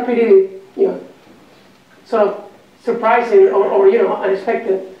which are pretty, sort of surprising or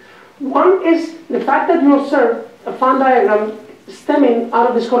unexpected. One is the fact that you observe a fan diagram stemming out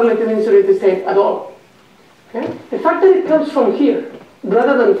of this correlated insulated state at all. Okay? The fact that it comes from here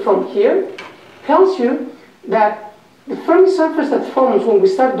rather than from here tells you that the Fermi surface that forms when we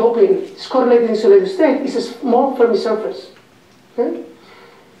start doping this correlated insulated state is a small Fermi surface. Okay?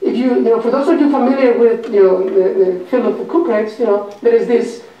 If for those of you familiar with the field of the cuprates, there is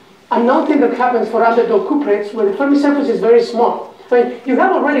this unknown thing that happens for underdoped cuprates where the Fermi surface is very small. You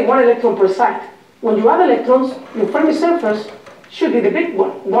have already one electron per site. When you add electrons, your Fermi surface should be the big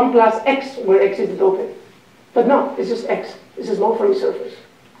one, 1 plus x, where x is the doping. But no, it's just x. It's a small Fermi surface.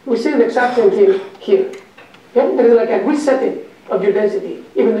 We see the exact same thing here. Okay? There is like a resetting of your density,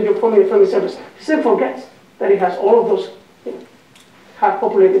 even though you're forming a Fermi surface. The system forgets that it has all of those have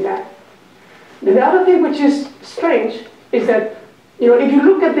populated that. Then the other thing which is strange is that if you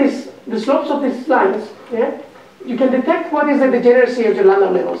look at the slopes of these lines, you can detect what is the degeneracy of your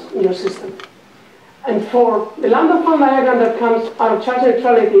lambda levels in your system. And for the lambda fan diagram that comes out of charge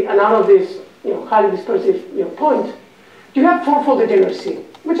neutrality and out of this highly dispersive point, you have fourfold degeneracy,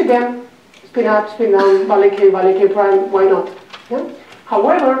 which again, spin up, spin down, valley K prime, why not? Yeah?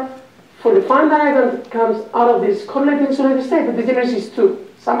 However, for the fan diagram that comes out of this correlated insulated state, the degeneracy is 2.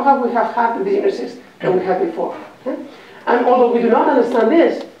 Somehow we have half the degeneracies that we had before. Okay? And although we do not understand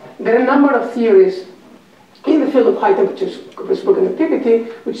this, there are a number of theories in the field of high temperature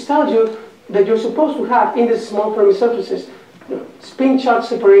superconductivity which tells you that you're supposed to have in these small Fermi surfaces spin charge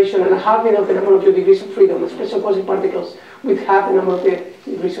separation and halving of the number of your degrees of freedom, special quasi-particles with half the number of the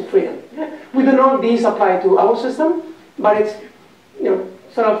degrees of freedom. We don't know if these apply to our system, but it's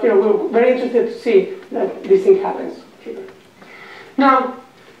we're very interested to see that this thing happens here. Now,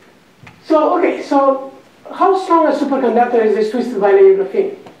 so how strong a superconductor is this twisted bilayer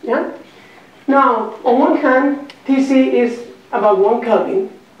graphene? Yeah. Now, on one hand, Tc is about 1 Kelvin,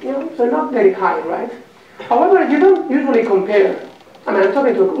 so not very high, right? However, you don't usually compare. I mean, I'm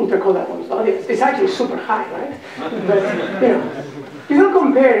talking to an ultra-cold atoms audience. It's actually super high, right? But you don't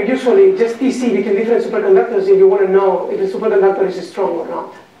compare usually just Tc between different superconductors if you want to know if a superconductor is strong or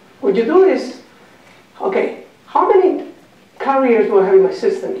not. What you do is, okay, how many carriers do I have in my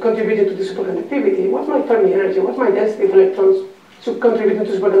system contributing to the superconductivity? What's my Fermi energy? What's my density of electrons contributing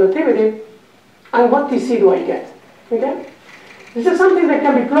to superconductivity? And what Tc do I get? Okay? This is something that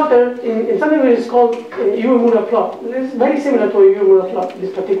can be plotted in something that is called a Uemura plot. This is very similar to a Uemura plot,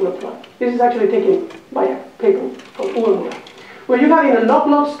 this particular plot. This is actually taken by a paper called Uemura, where you have in a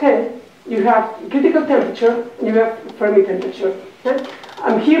log-log scale, you have critical temperature, and you have Fermi temperature. Okay?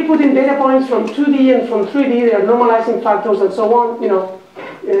 I'm here putting data points from 2D and from 3D. They are normalizing factors and so on.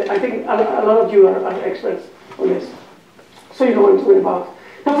 I think a lot of you are experts on this, so you know what I'm talking about.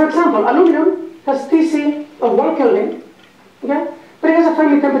 Now, for example, aluminum has Tc of 1 Kelvin, okay? But it has a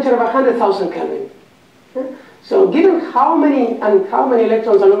Fermi temperature of 100,000 Kelvin. Okay? So given how many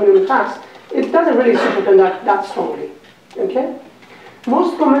electrons aluminum has, it doesn't really superconduct that strongly. Okay?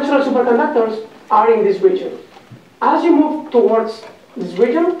 Most conventional superconductors are in this region. As you move towards this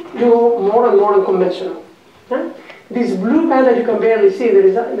region, you go more and more unconventional. Okay? This blue band that you can barely see, there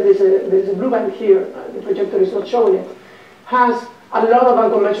is a blue band here, the projector is not showing it, has a lot of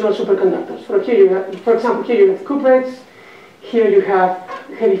unconventional superconductors. For example, here you have cuprates, here you have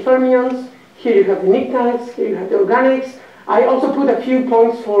heavy fermions, here you have the pnictides, here you have the organics. I also put a few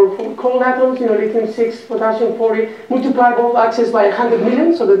points for cold atoms, lithium-6, potassium-40, multiply both axes by 100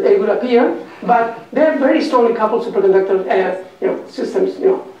 million so that they will appear, but they're very strongly coupled superconductor systems,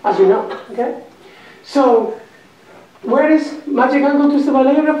 as you know, okay? So, where is magic angle twisted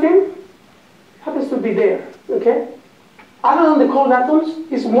bilayer graphene? Happens to be there, okay? Other than the cold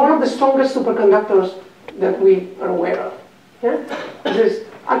atoms, it's one of the strongest superconductors that we are aware of. Okay? This is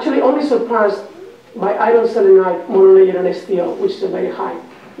actually only surpassed by iron selenide monolayer and STO, which is a very high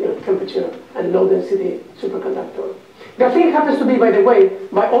temperature and low density superconductor. Graphene happens to be, by the way,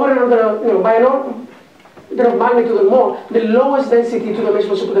 by order of by an order of magnitude or more, the lowest density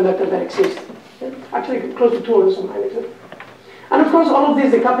two-dimensional superconductor that exists. Okay? Actually, close to 2 orders of magnitude. And of course, all of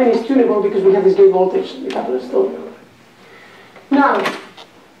this, the coupling is tunable because we have this gate voltage, the coupler is still. Now,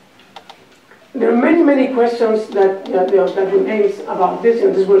 there are many questions that remains about this,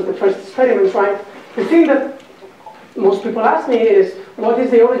 and this was the first experiment, right? The thing that most people ask me is, what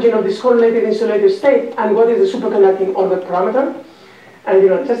is the origin of this correlated insulated state, and what is the superconducting order parameter?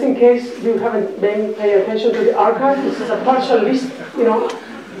 And just in case you haven't been paying attention to the archive, this is a partial list.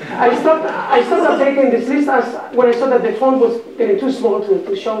 I stopped updating this list when I saw that the font was getting too small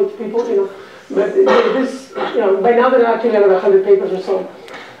to show it to people. But this, by now there are actually around 100 papers or so.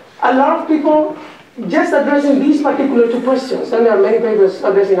 A lot of people just addressing these particular 2 questions, and there are many papers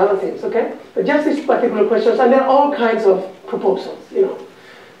addressing other things, okay? But just these particular questions, and there are all kinds of proposals,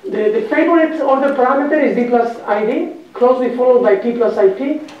 The favorite order parameter is D plus ID, closely followed by P plus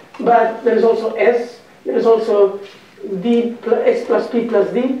IP, but there is also S, there is also S plus P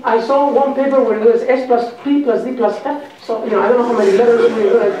plus D. I saw one paper where it was S plus P plus D plus F, so, I don't know how many letters we're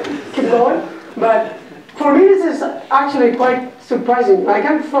going to keep going, but for me this is actually quite surprising. I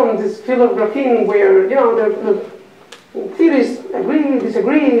come from this field of graphene where, the theories agree,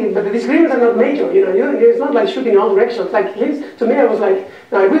 disagree, but the disagreements are not major, it's not like shooting in all directions. Like, to me, I was like,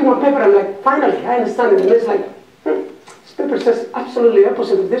 I read one paper, I'm like, finally, I understand it. And it's like, this paper says absolutely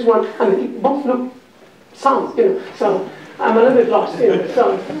opposite of this one, and they both look sound, so I'm a little bit lost,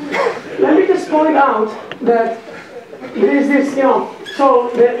 So, let me just point out that there is this, so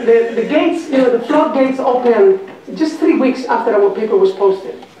the gates, the floodgates open just 3 weeks after our paper was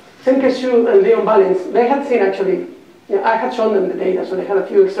posted. Senkeshu and Leon Balins, they had seen actually, I had shown them the data, so they had a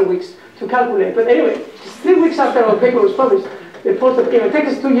few extra weeks to calculate. But anyway, just 3 weeks after our paper was published, they posted, it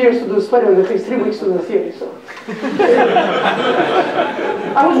takes us 2 years to do the experiment, it takes 3 weeks to do the theory, so.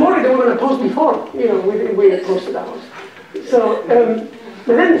 I was worried they were going to post before, we had posted ours. So,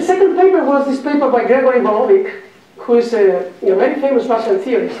 but then the second paper was this paper by Gregory Balovic, who is a very famous Russian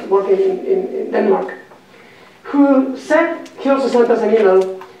theorist working in Denmark, he also sent us an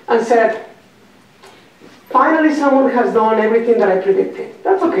email and said, finally someone has done everything that I predicted.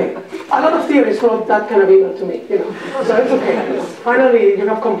 That's okay. A lot of theorists wrote that kind of email to me, so it's okay. Finally, you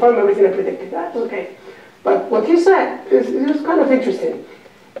have confirmed everything I predicted. That's okay. But what he said is kind of interesting.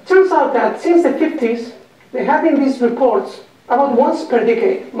 It turns out that since the 50s, there have been these reports about once per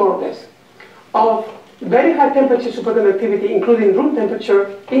decade, more or less, of very high temperature superconductivity, including room temperature,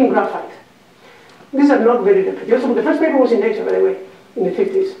 in graphite. These are not very reproducible. The first paper was in Nature, by the way, in the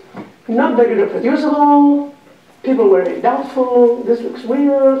 50s. Not very reproducible. People were very doubtful. This looks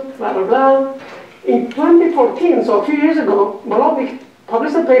weird, blah, blah, blah. In 2014, so a few years ago, Bolovic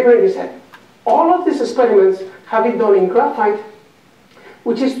published a paper and he said, all of these experiments have been done in graphite,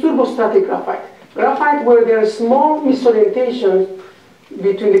 which is turbostatic graphite. Graphite where there are small misorientations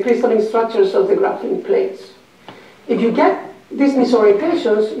between the crystalline structures of the graphene plates. If you get these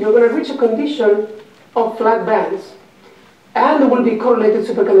misorientations, you're going to reach a condition of flat bands. And there will be correlated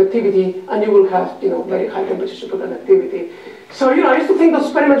superconductivity, and you will have, very high temperature superconductivity. So, I used to think those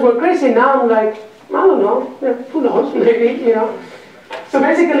experiments were crazy. Now I'm like, I don't know, who knows, maybe, So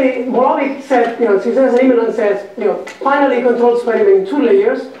basically, Bolovic said, he sends an email and says, finally controlled experiment in 2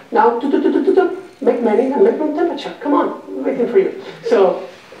 layers. Now, make many and make room temperature. Come on, we're waiting for you. So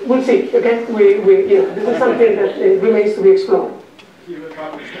we'll see. Okay, this is something that remains to be explored. You would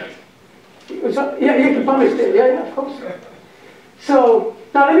publish that. So, yeah, you can publish it. Yeah, of course. So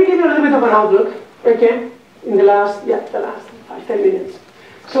now let me give you a little bit of an outlook. Okay, in the last 5-10 minutes.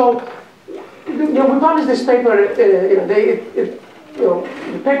 So we published this paper. The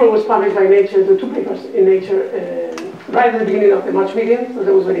paper was published by Nature. The 2 papers in Nature right at the beginning of the March meeting. So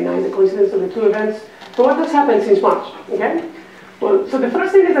that was very nice. The coincidence of the 2 events. So what has happened since March? Okay. Well, so the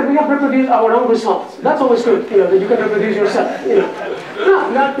first thing is that we have reproduced our own results. That's always good, that you can reproduce yourself. No,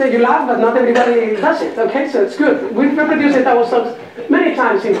 not that you laugh, but not everybody does it. Okay, so it's good. We've reproduced it ourselves many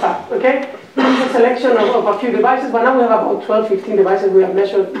times, in fact. Okay, this is a selection of a few devices, but now we have about 12, 15 devices we have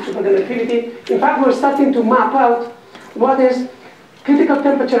measured superconductivity. In fact, we're starting to map out what is critical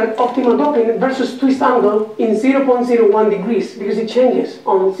temperature at optimal doping versus twist angle in 0.01 degrees, because it changes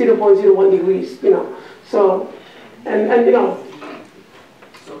on 0.01 degrees. So and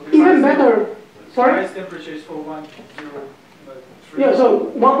even better. Sorry? Highest temperature is for 103. Yeah,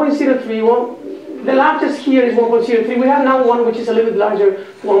 so 1.03. The largest here is 1.03. We have now one which is a little bit larger,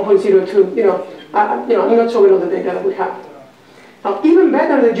 1.02. I'm not showing all the data that we have. Now, even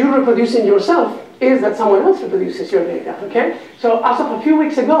better that you're reproducing yourself is that someone else reproduces your data. Okay? So as of a few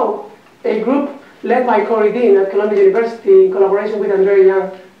weeks ago, a group led by Corey Dean at Columbia University in collaboration with Andrea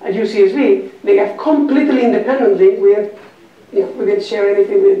Young at UCSB, they have completely independently, we didn't share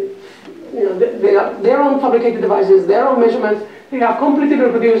anything with, their own fabricated devices, their own measurements. They have completely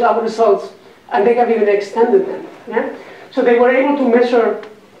reproduced our results, and they have even extended them. Yeah? So they were able to measure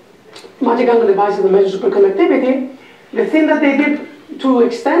magic angle devices and measure superconductivity. The thing that they did to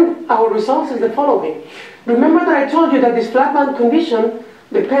extend our results is the following. Remember that I told you that this flat band condition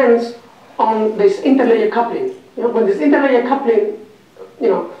depends on this interlayer coupling. When this interlayer coupling,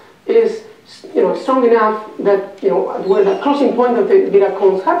 is strong enough that, where the crossing point of the beta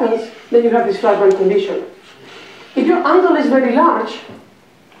cones happens, then you have this flat band condition. If your angle is very large,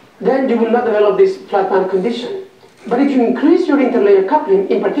 then you will not develop this flat band condition. But if you increase your interlayer coupling,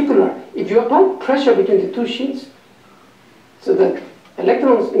 in particular, if you apply pressure between the 2 sheets, so that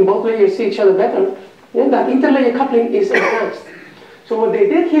electrons in both layers see each other better, then that interlayer coupling is enhanced. So what they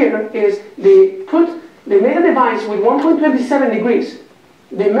did here is they made a device with 1.27 degrees.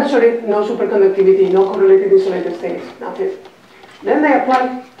 They measured it, no superconductivity, no correlated insulated states, nothing. Then they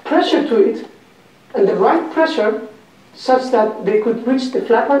applied pressure to it, and the right pressure, such that they could reach the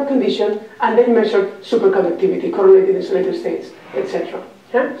flat band condition, and they measured superconductivity, correlated insulated states, etc.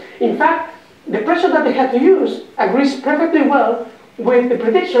 Yeah? In fact, the pressure that they had to use agrees perfectly well with the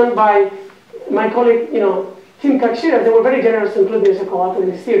prediction by my colleague, Tim Kakshira. They were very generous to include me as a co-author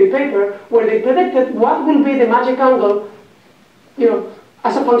in this theory paper, where they predicted what will be the magic angle,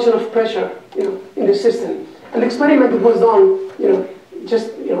 as a function of pressure, in the system. And the experiment that was done, just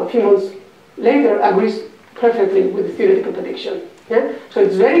a few months later, agrees perfectly with the theoretical prediction. Yeah? So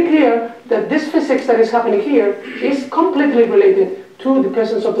it's very clear that this physics that is happening here is completely related to the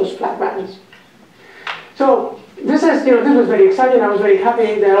presence of those flat bands. So this was very exciting. I was very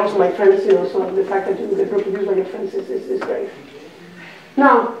happy. They're also my friends, so the fact that you get reproduced by your friends is great.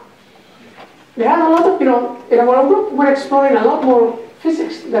 Now, they had a lot of, in our own group, we're exploring a lot more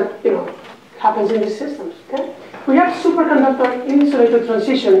physics that, happens in these systems, okay? We have superconductor insulated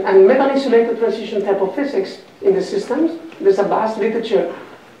transition and metal insulated transition type of physics in the systems. There's a vast literature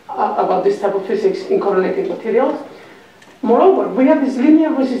about this type of physics in correlated materials. Moreover, we have this linear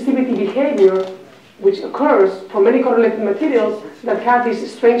resistivity behavior which occurs for many correlated materials that have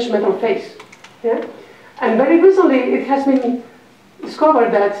this strange metal phase. Yeah? And very recently, it has been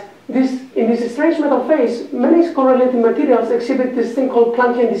discovered that in this strange metal phase, many correlated materials exhibit this thing called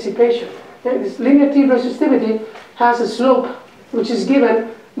Planckian dissipation. Okay? This linear T resistivity has a slope which is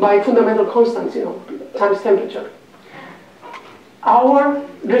given by fundamental constants, times temperature. Our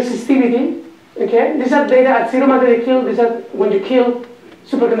resistivity, okay, these are data at zero magnetic field. These are when you kill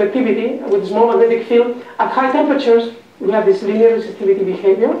superconductivity with small magnetic field. At high temperatures, we have this linear resistivity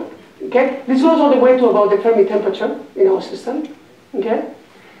behavior. Okay, this goes all the way to about the Fermi temperature in our system. Okay,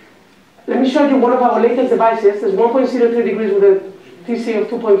 let me show you one of our latest devices. There's 1.03 degrees with a TC of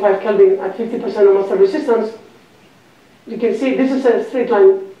 2.5 Kelvin at 50% of master resistance. You can see this is a straight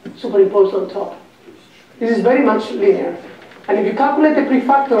line superimposed on top. This is very much linear. And if you calculate the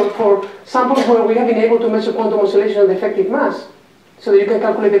prefactor for samples where we have been able to measure quantum oscillation of the effective mass, so that you can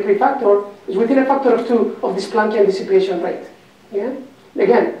calculate the prefactor, it's within a factor of 2 of this Planckian dissipation rate. Yeah?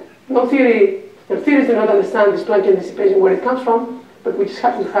 Again, no theory, theorists do not understand this Planckian dissipation, where it comes from, but we just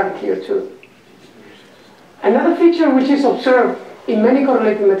happen to have it here too. Another feature which is observed in many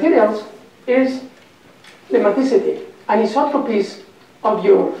correlated materials is lematicity, anisotropies of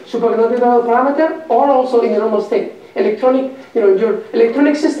your superconductivity parameter, or also in the normal state. Your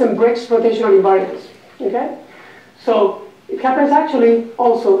electronic system breaks rotational invariance. Okay, so it happens actually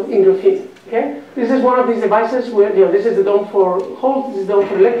also in graphene. Okay, this is one of these devices where this is the dome for holes, this is the dome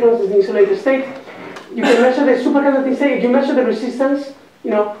for electrons, this is the insulated state. You can measure the superconducting state. If you measure the resistance,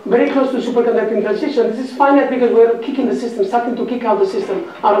 very close to superconducting transition. This is finite because we're kicking the system, starting to kick out the system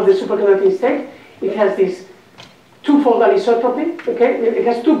out of the superconducting state. It has this twofold anisotropy. Okay, it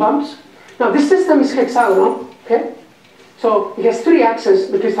has 2 bumps. Now this system is hexagonal. Okay. So it has 3 axes.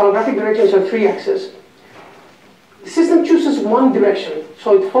 The crystallographic directions are 3 axes. The system chooses one direction,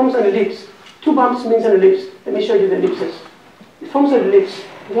 so it forms an ellipse. 2 bumps means an ellipse. Let me show you the ellipses. It forms an ellipse.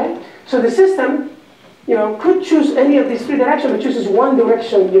 Okay? So the system, could choose any of these 3 directions, but chooses one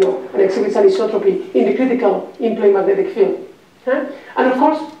direction, and exhibits anisotropy in the critical in-plane magnetic field. Okay? And of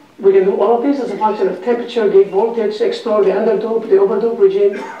course, we can do all of this as a function of temperature, gate voltage, explore the underdope, the overdope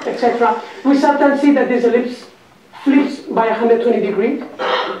regime, etc. We sometimes see that this ellipse flips by 120 degrees,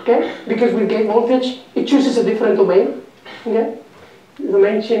 okay? Because with gate voltage, it chooses a different domain, okay? The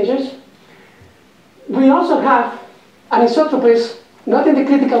domain changes. We also have anisotropies, not in the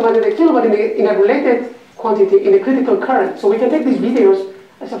critical magnetic field, but in a related quantity, in a critical current. So we can take these videos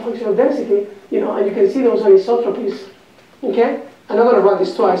as a function of density, and you can see those anisotropies, okay? I'm not going to run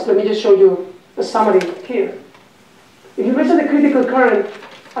this twice. Let me just show you a summary here. If you measure the critical current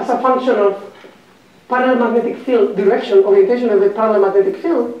as a function of parallel magnetic field direction, orientation of the parallel magnetic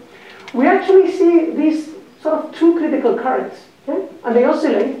field, we actually see these sort of 2 critical currents, okay? And they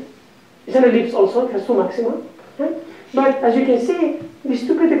oscillate. It's an ellipse also, it has 2 maxima. Okay? But as you can see, these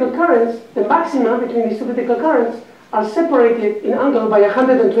 2 critical currents, the maxima between these 2 critical currents, are separated in angle by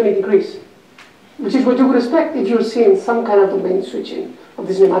 120 degrees, which is what you would expect if you're seeing some kind of domain switching of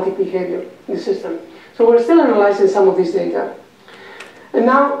this nematic behavior in the system. So we're still analyzing some of this data. And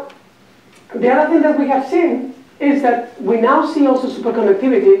now, the other thing that we have seen is that we now see also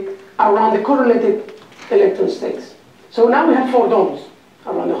superconductivity around the correlated electron states. So now we have 4 domes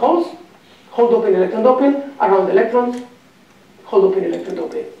around the holes, hole doping, electron doping, around the electrons, hole doping, electron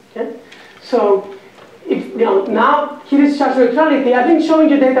doping. Okay? So if, now here is charge neutrality. I've been showing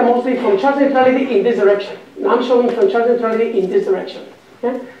you data mostly from charge neutrality in this direction. Now I'm showing from charge neutrality in this direction.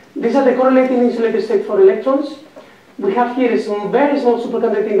 Okay? These are the correlating insulated state for electrons. We have here a very small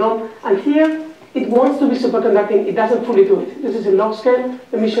superconducting dome, and here it wants to be superconducting. It doesn't fully do it. This is a log scale.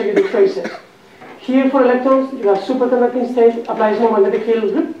 Let me show you the traces. Here for electrons, you have superconducting state, applies more magnetic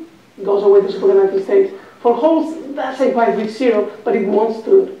field, goes away to superconducting state. For holes, that's a quite with 0, but it wants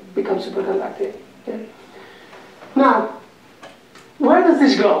to become superconducting. Okay? Now, where does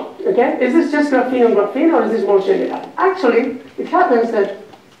this go? Okay? Is this just graphene on graphene, or is this more general? Actually, it happens that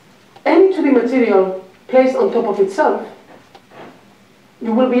any 2D material placed on top of itself,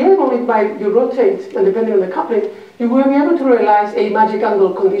 you will be able, if you rotate, and depending on the coupling, you will be able to realize a magic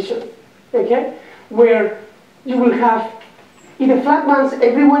angle condition, okay? Where you will have either flat bands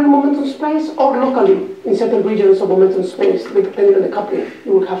everywhere in momentum space, or locally in certain regions of momentum space, depending on the coupling,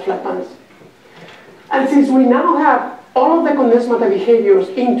 you will have flat bands. And since we now have all of the condensed matter behaviors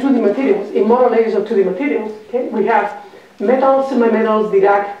in 2D materials, in monolayers of 2D materials, okay, we have metals, semi-metals,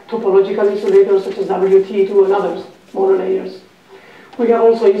 Dirac, topological insulators such as WT2 and others, monolayers. We have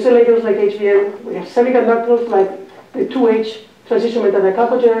also insulators like HBM. We have semiconductors like the 2H, transition metal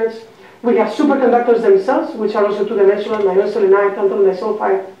decalcogenides. We have superconductors themselves, which are also two-dimensional, nioselenide, tantalum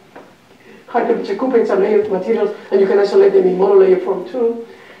disulfide, high-temperature cuprates are layered materials, and you can isolate them in monolayer form too.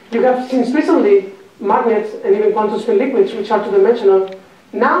 You have, since recently, magnets and even quantum spin liquids, which are two-dimensional.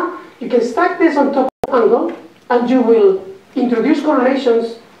 Now, you can stack this on top of the angle, and you will introduce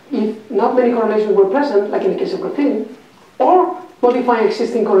correlations if not many correlations were present, like in the case of graphene, or modify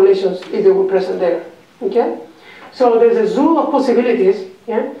existing correlations if they were present there. Okay? So there's a zoo of possibilities,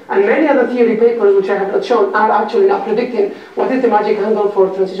 yeah? And many other theory papers, which I have not shown, are actually now predicting what is the magic angle for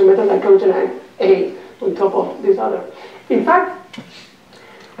transition metal dichlorogenide A on top of this other. In fact,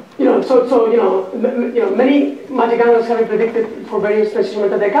 many magic angles have been predicted for various transition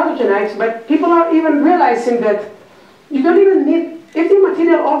metal dichlorogenides, but people are even realizing that you don't even need, if the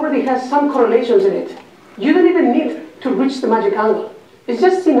material already has some correlations in it, you don't even need to reach the magic angle. It's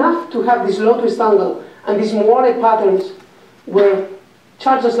just enough to have this low twist angle and these moire patterns where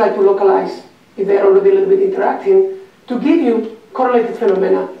charges like to localize if they're already a little bit interacting to give you correlated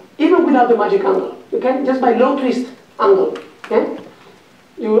phenomena, even without the magic angle. Okay? Just by low twist angle. Okay?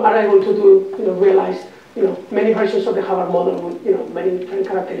 You are able to do, realize, many versions of the Hubbard model with, many different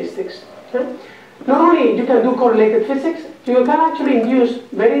characteristics. Okay? Not only you can do correlated physics, you can actually induce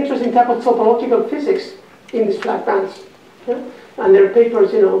very interesting type of topological physics in these flat bands. Okay? And there are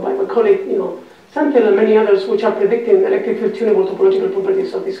papers, by my colleague, Santil and many others, which are predicting electric field tunable topological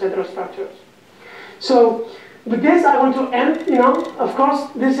properties of these heterostructures. So with this, I want to end. Of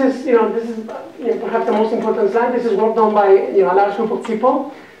course, this is perhaps the most important slide. This is work done by a large group of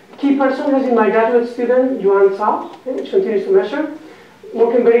people. Key person has been my graduate student, Yuan Cao, which continues to measure,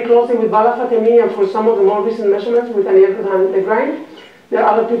 working very closely with Bala Fatemi and for some of the more recent measurements with Aniel Legrand. There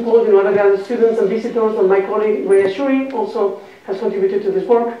are other people, other graduate students and visitors, and my colleague Ray Ashuri also has contributed to this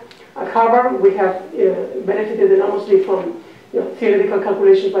work. At Harvard, we have benefited enormously from theoretical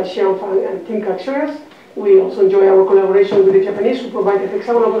calculations by Xiang Fang and Tim Kakshuras. We also enjoy our collaboration with the Japanese who provided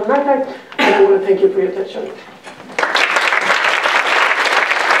hexagonal coordinate, and I want to thank you for your attention.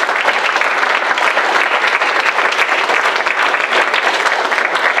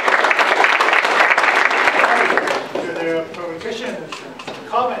 To the provocations,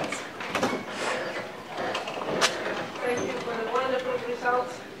 comments. Thank you for the wonderful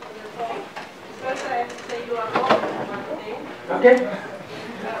results. First, I have to say you are all one name. Okay?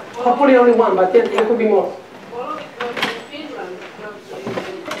 Hopefully only one, but yes, there could be more. All of it was in Finland, not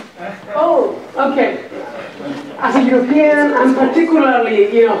in Oh, okay. As a European, I'm particularly,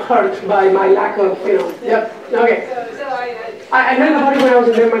 hurt by my lack of, Yep. Okay. So I learned about it when I was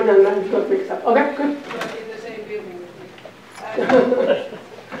in Denmark, and I got mixed up. Okay, good. in the same building with me.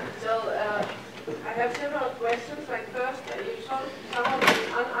 I have several questions. Like first, you saw some of the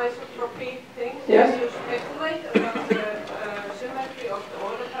anisotropy things. Yes. Can you speculate about the symmetry of the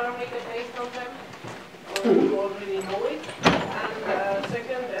order parameter based on them? Or do you already know it? And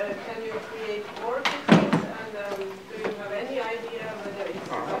second, can you create vortices? And do you have any idea whether it's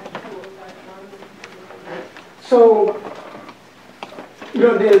type 2 or type 1? So,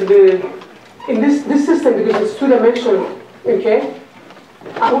 in this system, because it's two-dimensional, okay,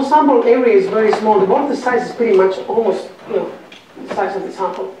 our sample area is very small. The vortex size is pretty much almost, the size of the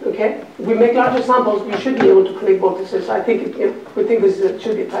sample, okay? If we make larger samples, we should be able to create vortices. I think, we think this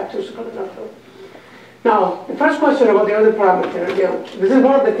should be type 2 superconductor. Now, the first question about the order parameter, this is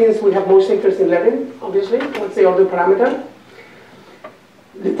one of the things we have most interest in learning, obviously. What's the order parameter?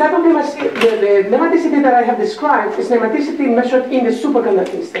 The type of the nematicity that I have described is nematicity measured in the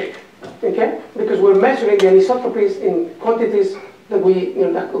superconducting state, okay? Because we're measuring the anisotropies in quantities that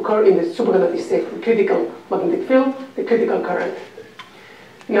that occur in the superconducting state, the critical magnetic field, the critical current.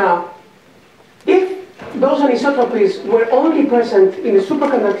 Now, if those anisotropies were only present in the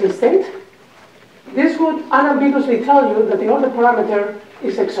superconducting state, this would unambiguously tell you that the order parameter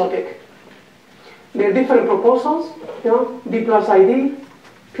is exotic. There are different proposals, D plus ID,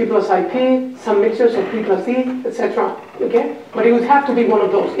 P plus IP, some mixtures of P plus D, etc. Okay? But it would have to be one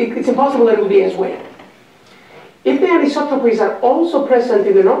of those. It's impossible that it would be as well. If the anisotropies are also present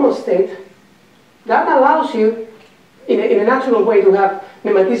in the normal state, that allows you, in a natural way, to have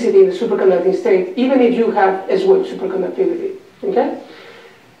nematicity in the superconducting state, even if you have S-wave superconductivity. Okay?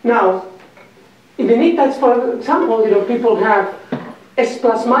 Now, in the neat types, for example, people have S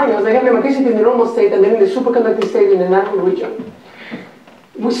plus minus, they have nematicity in the normal state, and then in the superconducting state in the natural region.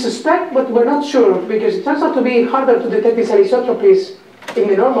 We suspect, but we're not sure, because it turns out to be harder to detect these anisotropies in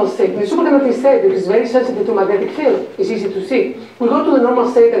the normal state. In the superconducting state, because it's very sensitive to magnetic field, it's easy to see. We go to the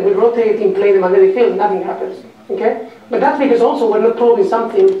normal state and we rotate in plane the magnetic field, nothing happens. Okay? But that's because also we're not probing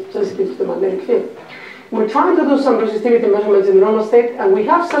something sensitive to the magnetic field. we're trying to do some resistivity measurements in the normal state, and we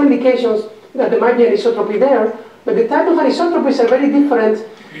have some indications that there might be anisotropy there, but the type of anisotropies are very different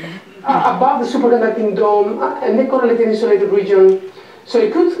above the superconducting dome and the correlated insulated region. So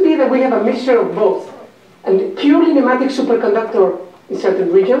it could be that we have a mixture of both, and purely nematic superconductor in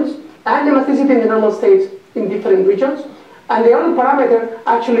certain regions, and nematicity in the normal state in different regions, and the other parameter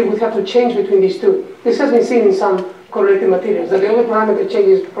actually would have to change between these two. This has been seen in some correlated materials, that the other parameter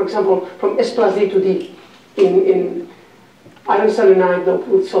changes, for example, from S plus D to D in iron selenide doped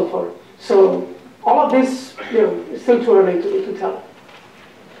with sulfur. So all of this, is still too early to tell.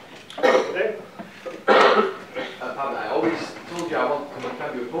 Pablo, I always told you I want to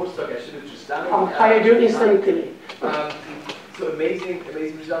become your postdoc. I should have just done it. I'll hire you instantly. So amazing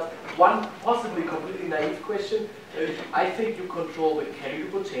results. One possibly completely naive question. I think you control the carrier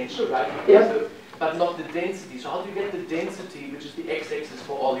potential, right? Yes. So, but not the density. So how do you get the density, which is the x-axis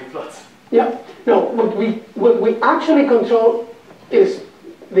for all your plots? Yeah. No. What we actually control is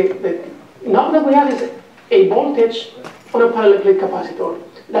now that we have is a voltage on a parallel plate capacitor.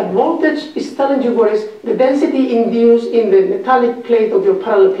 That voltage is telling you what is the density induced in the metallic plate of your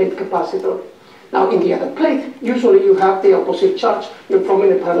parallel plate capacitor. Now, in the other plate, usually you have the opposite charge. You're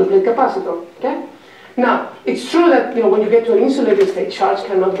forming a parallel plate capacitor. Okay. Now, it's true that when you get to an insulated state, charge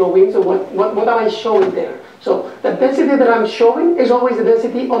cannot go in. So what am I showing there? So the density that I'm showing is always the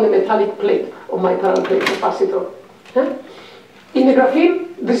density on the metallic plate of my parallel plate capacitor. Okay? In the graphene,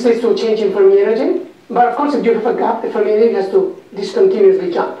 this leads to a change in Fermi energy. But of course, if you have a gap, the Fermi energy has to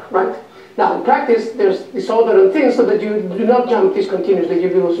discontinuously jump, right? Now, in practice, there's disorder and things so that you do not jump discontinuously. You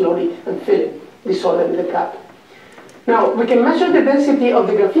go slowly and fill in disorder in the gap. Now, we can measure the density of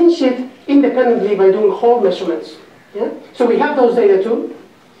the graphene sheet independently by doing Hall measurements. Yeah? So we have those data too.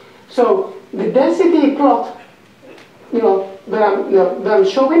 So the density plot, that I'm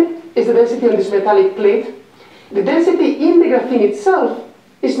showing is the density on this metallic plate. The density in the graphene itself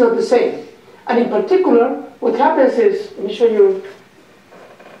is not the same. And in particular, what happens is, let me show you.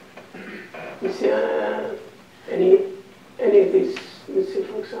 Let's see, any of these. Let's see,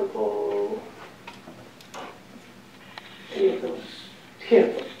 for example, any of those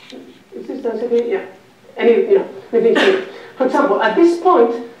here. Is this density? Yeah. Anything here. For example, at this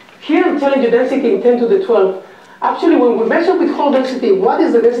point, here I'm telling you density in 10 to the 12. Actually, when we measure with Hall density, what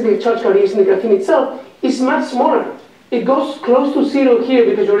is the density of charge carriers in the graphene itself, is much smaller. It goes close to 0 here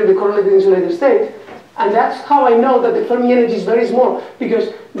because you're in the correlated insulated state. And that's how I know that the Fermi energy is very small,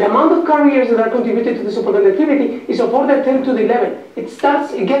 because the amount of carriers that are contributed to the superconductivity is of order 10 to the 11.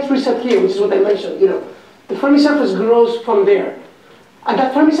 It gets reset here, which is what I mentioned. The Fermi surface grows from there. And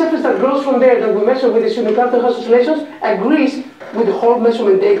that Fermi surface that grows from there that we measure with the Schumann-Carter-Haas oscillations agrees with the Hall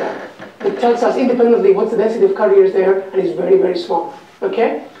measurement data. It tells us independently what's the density of carriers there, and it's very, very small.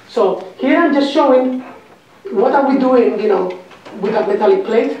 Okay? So here I'm just showing what are we doing, with that metallic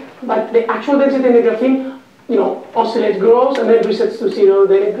plate, but the actual density in the graphene, oscillates, grows, and then resets to 0,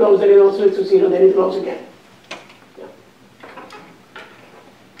 then it grows, then it oscillates to 0, then it grows again. Yeah.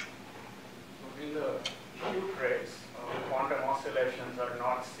 In the Q trace, quantum oscillations are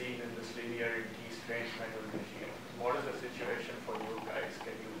not seen in this linear strange metal machine. What is the situation for you guys?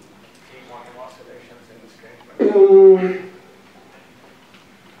 Can you see quantum oscillations in the strange metal?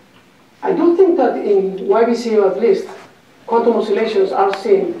 I don't think that in YBCO at least, quantum oscillations are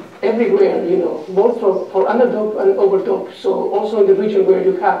seen everywhere, both for underdope and overdope. So also in the region where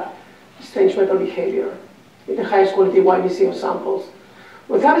you have strange metal behavior, in the highest quality YBCO samples.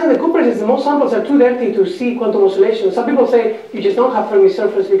 What happens in the Coopers is the most samples are too dirty to see quantum oscillations. Some people say you just don't have Fermi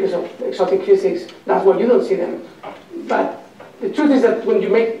surface because of exotic physics. That's why you don't see them. But the truth is that when you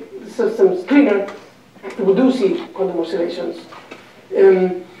make the systems cleaner, you do see quantum oscillations.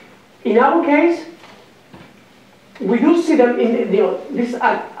 In our case, we do see them in this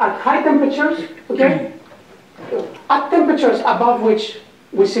at high temperatures, okay? At temperatures above which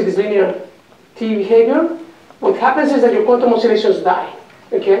we see this linear T behavior, what happens is that your quantum oscillations die,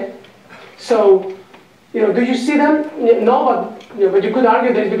 okay? So, do you see them? No, but you could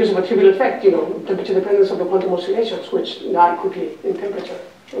argue that it's because of a trivial effect, temperature dependence of the quantum oscillations, which die quickly in temperature,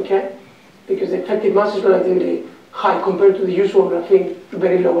 okay? Because the effective mass is relatively high compared to the usual graphene,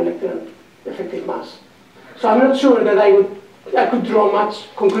 very low electron effective mass. So I'm not sure that I could draw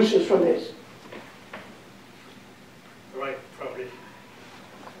much conclusions from this. Right, probably.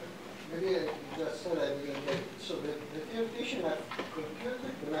 Maybe I just said I didn't get it. So the theoretician have computed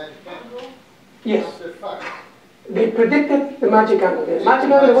the magic angle Yes. after fact. They predicted the magic angle. The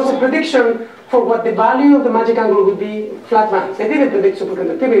magic angle was a prediction for what the value of the magic angle would be flat bands. They didn't predict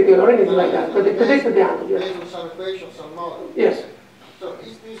superconductivity or anything like that, but they predicted the angle, yes. Based on some equations, some model. Yes. So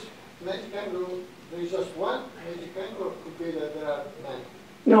is this magic angle there is just one magic angle, or could be that there are many?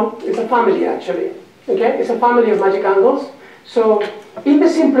 No, it's a family actually. Okay, it's a family of magic angles. So in the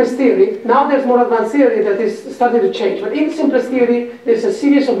simplest theory, now there's more advanced theory that is starting to change, but in the simplest theory, there's a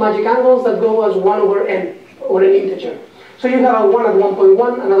series of magic angles that go as 1 over n, or an integer. So you have a 1 at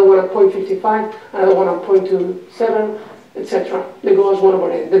 1.1, another one at 0.55, another one at 0.27, etc. They go as 1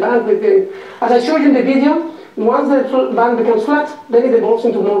 over n. The band within, as I showed you in the video, once the band becomes flat, then it evolves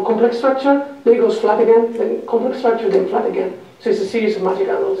into more complex structure, then it goes flat again, then complex structure, then flat again. So it's a series of magic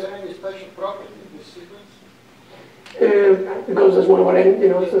angles. Is there any special property in this sequence? It goes as 1 over n, you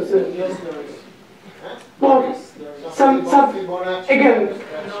know. So it's, Yes, there is. Huh? well, Something some about Fibonacci. again,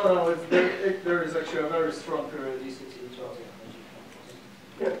 No, there is actually a very strong periodicity in terms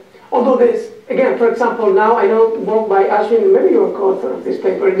of magic. although there's, again, for example, now I know work by Ashwin, maybe you're a co-author of this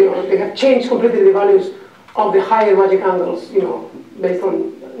paper, you know, they have changed completely the values of the higher magic angles, you know, based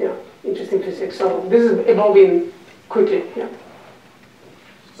on, you know, interesting physics. So this is evolving quickly, yeah.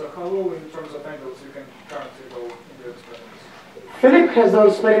 So how low in terms of angles you can currently go in the experiments? Philip has done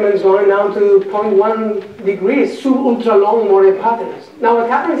experiments going down to 0.1 degrees through ultra-long Moire patterns. Now what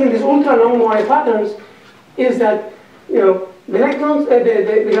happens in these ultra-long Moire patterns is that, you know, the electrons, the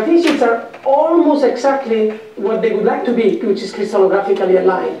graphene sheets are almost exactly what they would like to be, which is crystallographically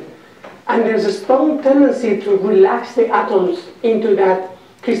aligned. And there's a strong tendency to relax the atoms into that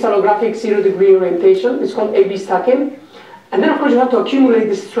crystallographic 0-degree orientation. It's called AB stacking. And then, of course, you have to accumulate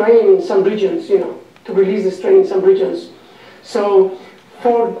the strain in some regions, you know, to release the strain in some regions. So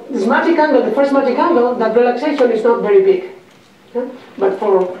for this magic angle, the first magic angle, that relaxation is not very big. Yeah? But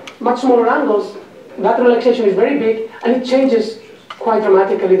for much smaller angles, that relaxation is very big, and it changes quite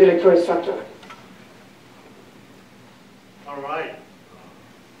dramatically the electronic structure. All right.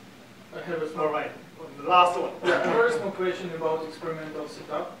 I have a All small, right. The last one. yeah, a very small question about experimental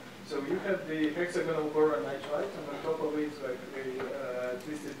setup. So you have the hexagonal boron nitride, and on top of it, like the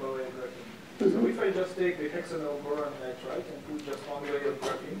twisted Bowen graphene. So if I just take the hexagonal boron nitride and put just one layer of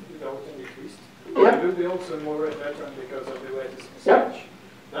graphene without any twist, it will be also more pattern because of the lattice mismatch.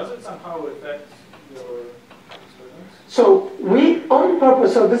 Does it somehow affect your experiments? So we, on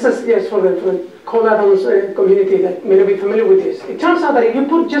purpose, so this is, yes, for the cold atoms community that may not be familiar with this. It turns out that if you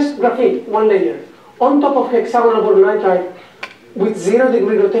put just graphene, one layer, on top of hexagonal boron nitride, with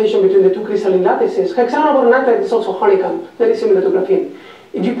 0-degree rotation between the two crystalline lattices, hexagonal boron nitride is also honeycomb, very similar to graphene.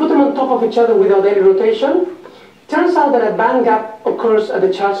 If you put them on top of each other without any rotation, it turns out that a band gap occurs at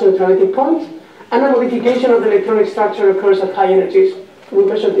the charge neutrality point, and a modification of the electronic structure occurs at high energies. We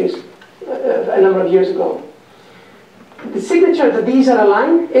measured this a number of years ago. The signature that these are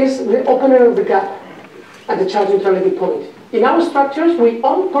aligned is the opening of the gap at the charge neutrality point. In our structures, we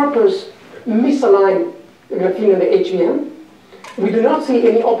on purpose misalign the graphene and the HVM. We do not see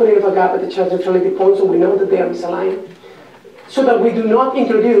any opening of a gap at the charge neutrality point, so we know that they are misaligned, so that we do not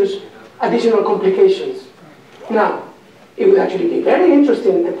introduce additional complications. Now, it would actually be very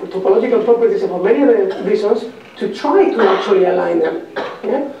interesting, and for topological properties and for many other reasons, to try to actually align them.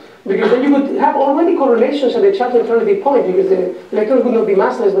 Yeah? Because then you would have already correlations at the charge neutrality point, because the electrons would not be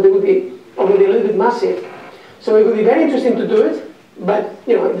massless, but they would be already a little bit massive. So it would be very interesting to do it, but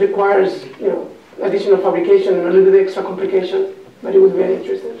you know, it requires additional fabrication and a little bit extra complication. But it would be very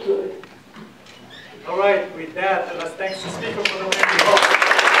interesting to do it. All right, with that, let's thank the speaker for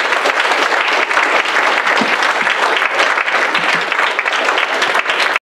the